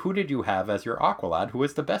 Conversely, who did you have as your Aqualad, who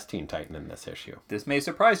is the best Teen Titan in this issue? This may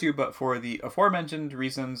surprise you, but for the aforementioned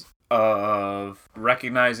reasons of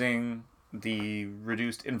recognizing the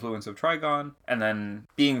reduced influence of Trigon, and then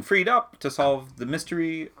being freed up to solve the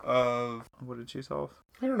mystery of... What did she solve?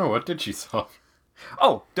 I don't know, what did she solve?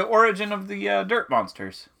 Oh, the origin of the dirt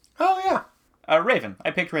monsters. Oh, yeah. Raven.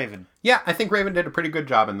 I picked Raven. Yeah, I think Raven did a pretty good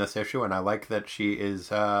job in this issue, and I like that she is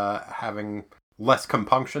having less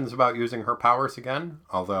compunctions about using her powers again.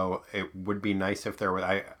 Although it would be nice if there were...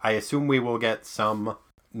 I assume we will get some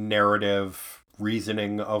narrative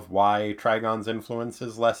reasoning of why Trigon's influence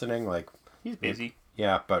is lessening. Like, he's busy.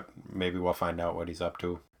 Yeah, but maybe we'll find out what he's up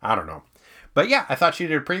to. I don't know. But yeah, I thought she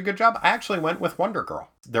did a pretty good job. I actually went with Wonder Girl.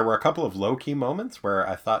 There were a couple of low-key moments where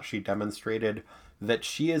I thought she demonstrated that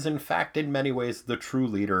she is, in fact, in many ways, the true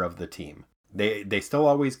leader of the team. They still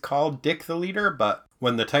always call Dick the leader, but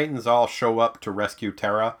when the Titans all show up to rescue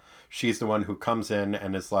Terra, she's the one who comes in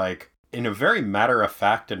and is like, in a very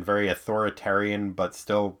matter-of-fact and very authoritarian but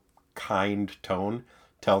still kind tone,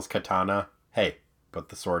 tells Katana, hey, put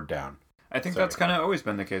the sword down. I think that's kind of always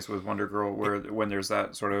been the case with Wonder Girl, where when there's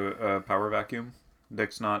that sort of power vacuum,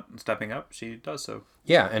 Dick's not stepping up, she does so.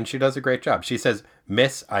 Yeah, and she does a great job. She says,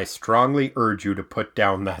 Miss, I strongly urge you to put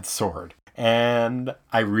down that sword. And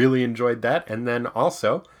I really enjoyed that. And then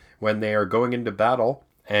also, when they are going into battle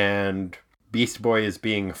and Beast Boy is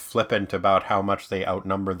being flippant about how much they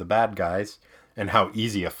outnumber the bad guys and how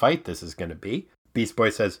easy a fight this is going to be, Beast Boy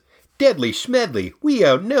says, Deadly Schmedley, we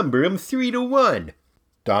outnumber 'em 3-1.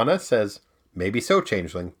 Donna says, maybe so,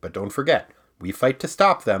 Changeling, but don't forget, we fight to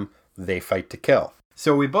stop them, they fight to kill.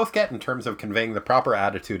 So we both get, in terms of conveying the proper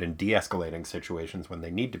attitude and de-escalating situations when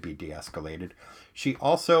they need to be de-escalated. She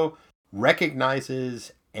also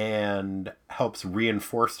recognizes and helps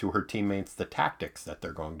reinforce to her teammates the tactics that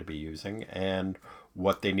they're going to be using and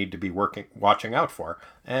what they need to be watching out for.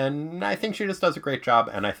 And I think she just does a great job,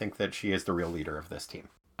 and I think that she is the real leader of this team.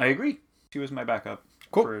 I agree. She was my backup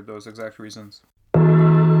for those exact reasons.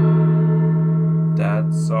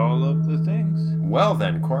 That's all of the things. Well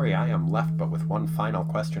then, Corey, I am left but with one final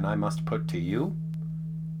question I must put to you.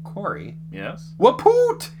 Corey. Yes?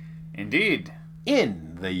 Wapoot! Indeed.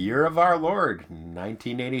 In the year of our Lord,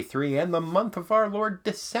 1983, and the month of our Lord,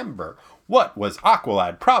 December, what was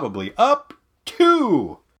Aqualad probably up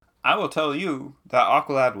to? I will tell you that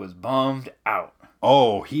Aqualad was bummed out.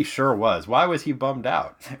 Oh, he sure was. Why was he bummed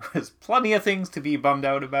out? There was plenty of things to be bummed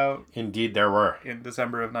out about. Indeed there were. In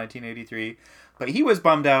December of 1983. But he was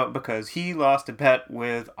bummed out because he lost a bet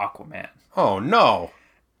with Aquaman. Oh, no.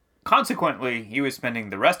 Consequently, he was spending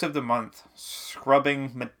the rest of the month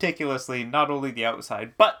scrubbing meticulously not only the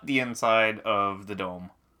outside, but the inside of the dome.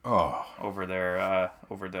 Oh. Over there,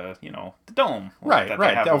 over the, the dome. Right,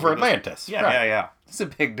 over Atlantis. Yeah, right. yeah. It's a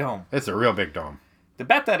big dome. It's a real big dome. The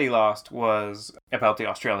bet that he lost was about the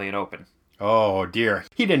Australian Open. Oh, dear.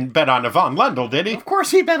 He didn't bet on Yvonne Lendl, did he? Of course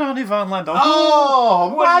he bet on Yvonne Lendl.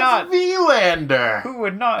 Oh, Mats Wilander. Who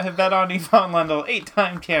would not have bet on Yvonne Lendl,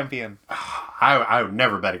 8-time champion? I would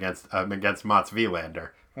never bet against Mats Wilander.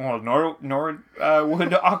 Well, nor would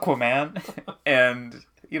Aquaman. And,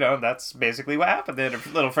 that's basically what happened. They had a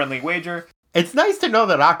little friendly wager. It's nice to know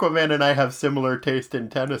that Aquaman and I have similar taste in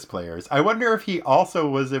tennis players. I wonder if he also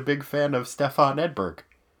was a big fan of Stefan Edberg.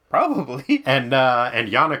 Probably. And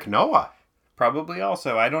Yannick Noah. Probably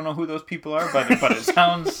also. I don't know who those people are, but it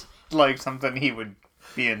sounds like something he would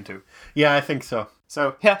be into. Yeah, I think so.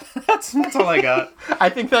 So, yeah, that's all I got. I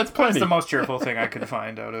think that's plenty. That's the most cheerful thing I could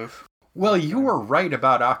find out of. Well, you were right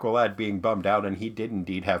about Aqualad being bummed out, and he did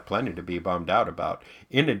indeed have plenty to be bummed out about.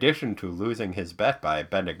 In addition to losing his bet by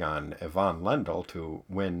betting on Yvonne Lendl to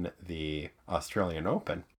win the Australian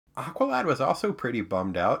Open, Aqualad was also pretty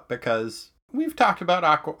bummed out because we've talked about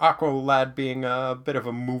Aqualad being a bit of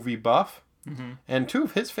a movie buff. Mm-hmm. And two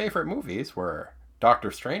of his favorite movies were Dr.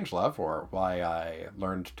 Strangelove, or Why I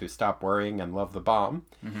Learned to Stop Worrying and Love the Bomb,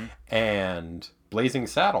 and Blazing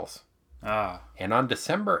Saddles. And on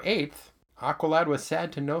December 8th, Aqualad was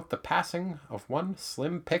sad to note the passing of one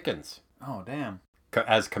Slim Pickens. Oh, damn.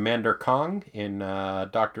 As Commander Kong in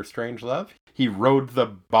Dr. Strangelove, he rode the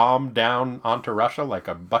bomb down onto Russia like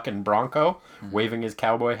a bucking bronco, waving his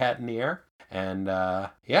cowboy hat in the air. And,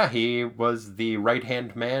 he was the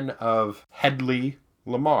right-hand man of Hedley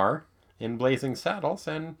Lamar in Blazing Saddles,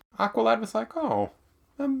 and Aqualad was like, oh,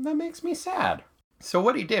 that makes me sad. So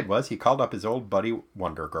what he did was he called up his old buddy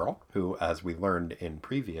Wonder Girl, who, as we learned in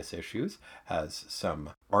previous issues, has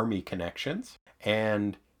some army connections,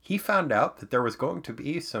 and he found out that there was going to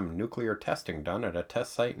be some nuclear testing done at a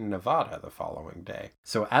test site in Nevada the following day.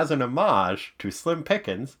 So as an homage to Slim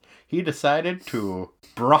Pickens, he decided to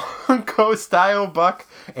Bronco-style buck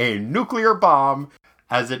a nuclear bomb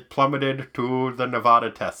as it plummeted to the Nevada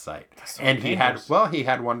test site. So and dangerous. he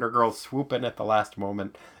had Wonder Girl swoop in at the last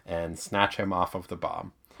moment and snatch him off of the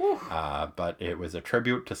bomb. But it was a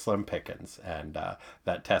tribute to Slim Pickens, and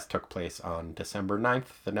that test took place on December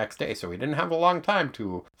 9th, the next day, so we didn't have a long time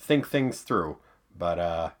to think things through.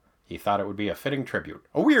 But He thought it would be a fitting tribute.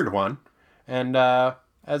 A weird one. And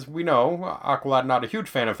as we know, Aqualad not a huge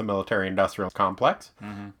fan of the military-industrial complex,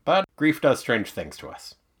 but grief does strange things to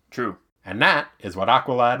us. True. And that is what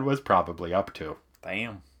Aqualad was probably up to.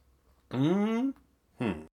 Damn.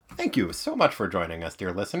 Thank you so much for joining us,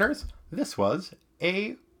 dear listeners. This was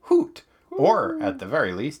a hoot, or at the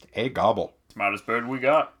very least, a gobble. Smartest bird we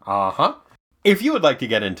got. Uh-huh. If you would like to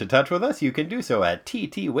get into touch with us, you can do so at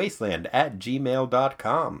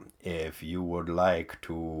ttwasteland@gmail.com. If you would like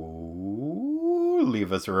to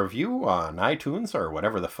leave us a review on iTunes or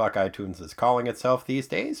whatever the fuck iTunes is calling itself these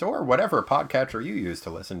days, or whatever podcatcher you use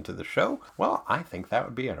to listen to the show, well, I think that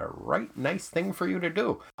would be a right nice thing for you to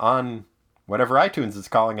do on whatever iTunes is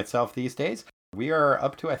calling itself these days. We are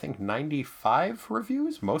up to, I think, 95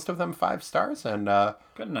 reviews, most of them 5 stars, and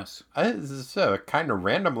Goodness. this is a kind of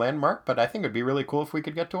random landmark, but I think it'd be really cool if we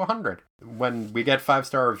could get to 100. When we get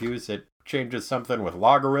 5-star reviews, it changes something with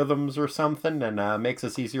logarithms or something, and makes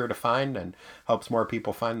us easier to find, and helps more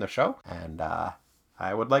people find the show, and I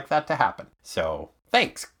would like that to happen. So,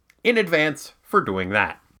 thanks in advance for doing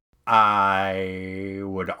that. I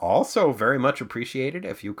would also very much appreciate it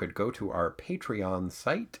if you could go to our Patreon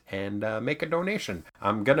site and make a donation.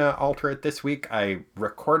 I'm gonna alter it this week. I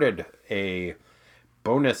recorded a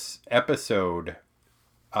bonus episode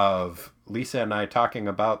of Lisa and I talking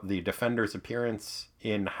about the Defender's appearance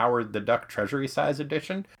in Howard the Duck Treasury Size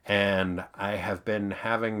Edition, and I have been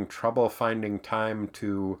having trouble finding time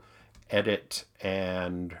to edit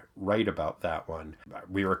and write about that one.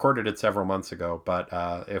 We recorded it several months ago, but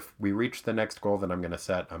if we reach the next goal that I'm going to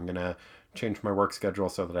set, I'm going to change my work schedule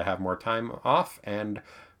so that I have more time off, and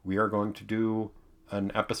we are going to do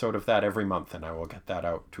an episode of that every month, and I will get that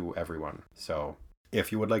out to everyone. So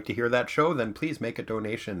if you would like to hear that show, then please make a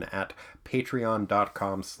donation at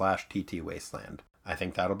patreon.com/ttwasteland. I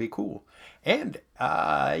think that'll be cool. And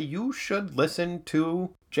you should listen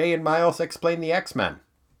to Jay and Miles Explain the X-Men.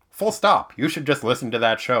 Full stop. You should just listen to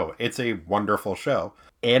that show. It's a wonderful show.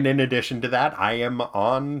 And in addition to that, I am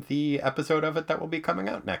on the episode of it that will be coming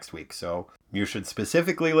out next week. So you should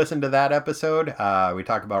specifically listen to that episode. We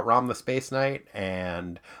talk about Rom the Space Knight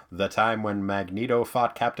and the time when Magneto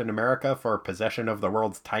fought Captain America for possession of the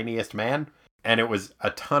world's tiniest man. And it was a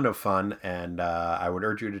ton of fun, and I would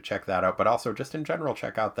urge you to check that out. But also, just in general,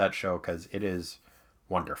 check out that show, because it is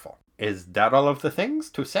wonderful. Is that all of the things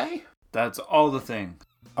to say? That's all the things.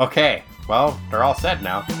 Okay, well, they're all said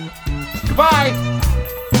now. Goodbye!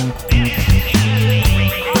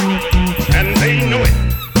 And they know it.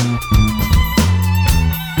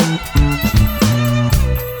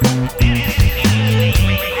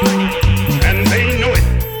 And they know it.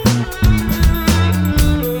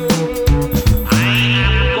 I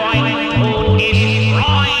am going to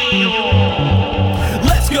destroy you.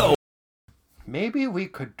 Let's go. Maybe we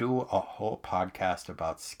could do a whole podcast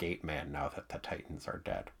about Skate Man now that the Titans are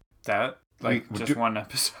dead. That? Like, We just do- one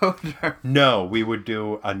episode? No, we would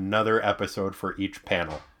do another episode for each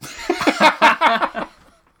panel.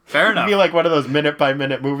 Fair It'd enough. be like one of those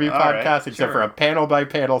minute-by-minute movie All right, podcasts, except sure. for a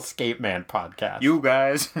panel-by-panel Skate Man podcast. You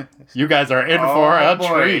guys. You guys are in for a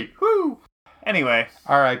treat. Woo! Anyway.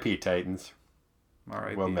 R.I.P. Titans. All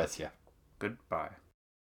right. We'll miss you. Goodbye.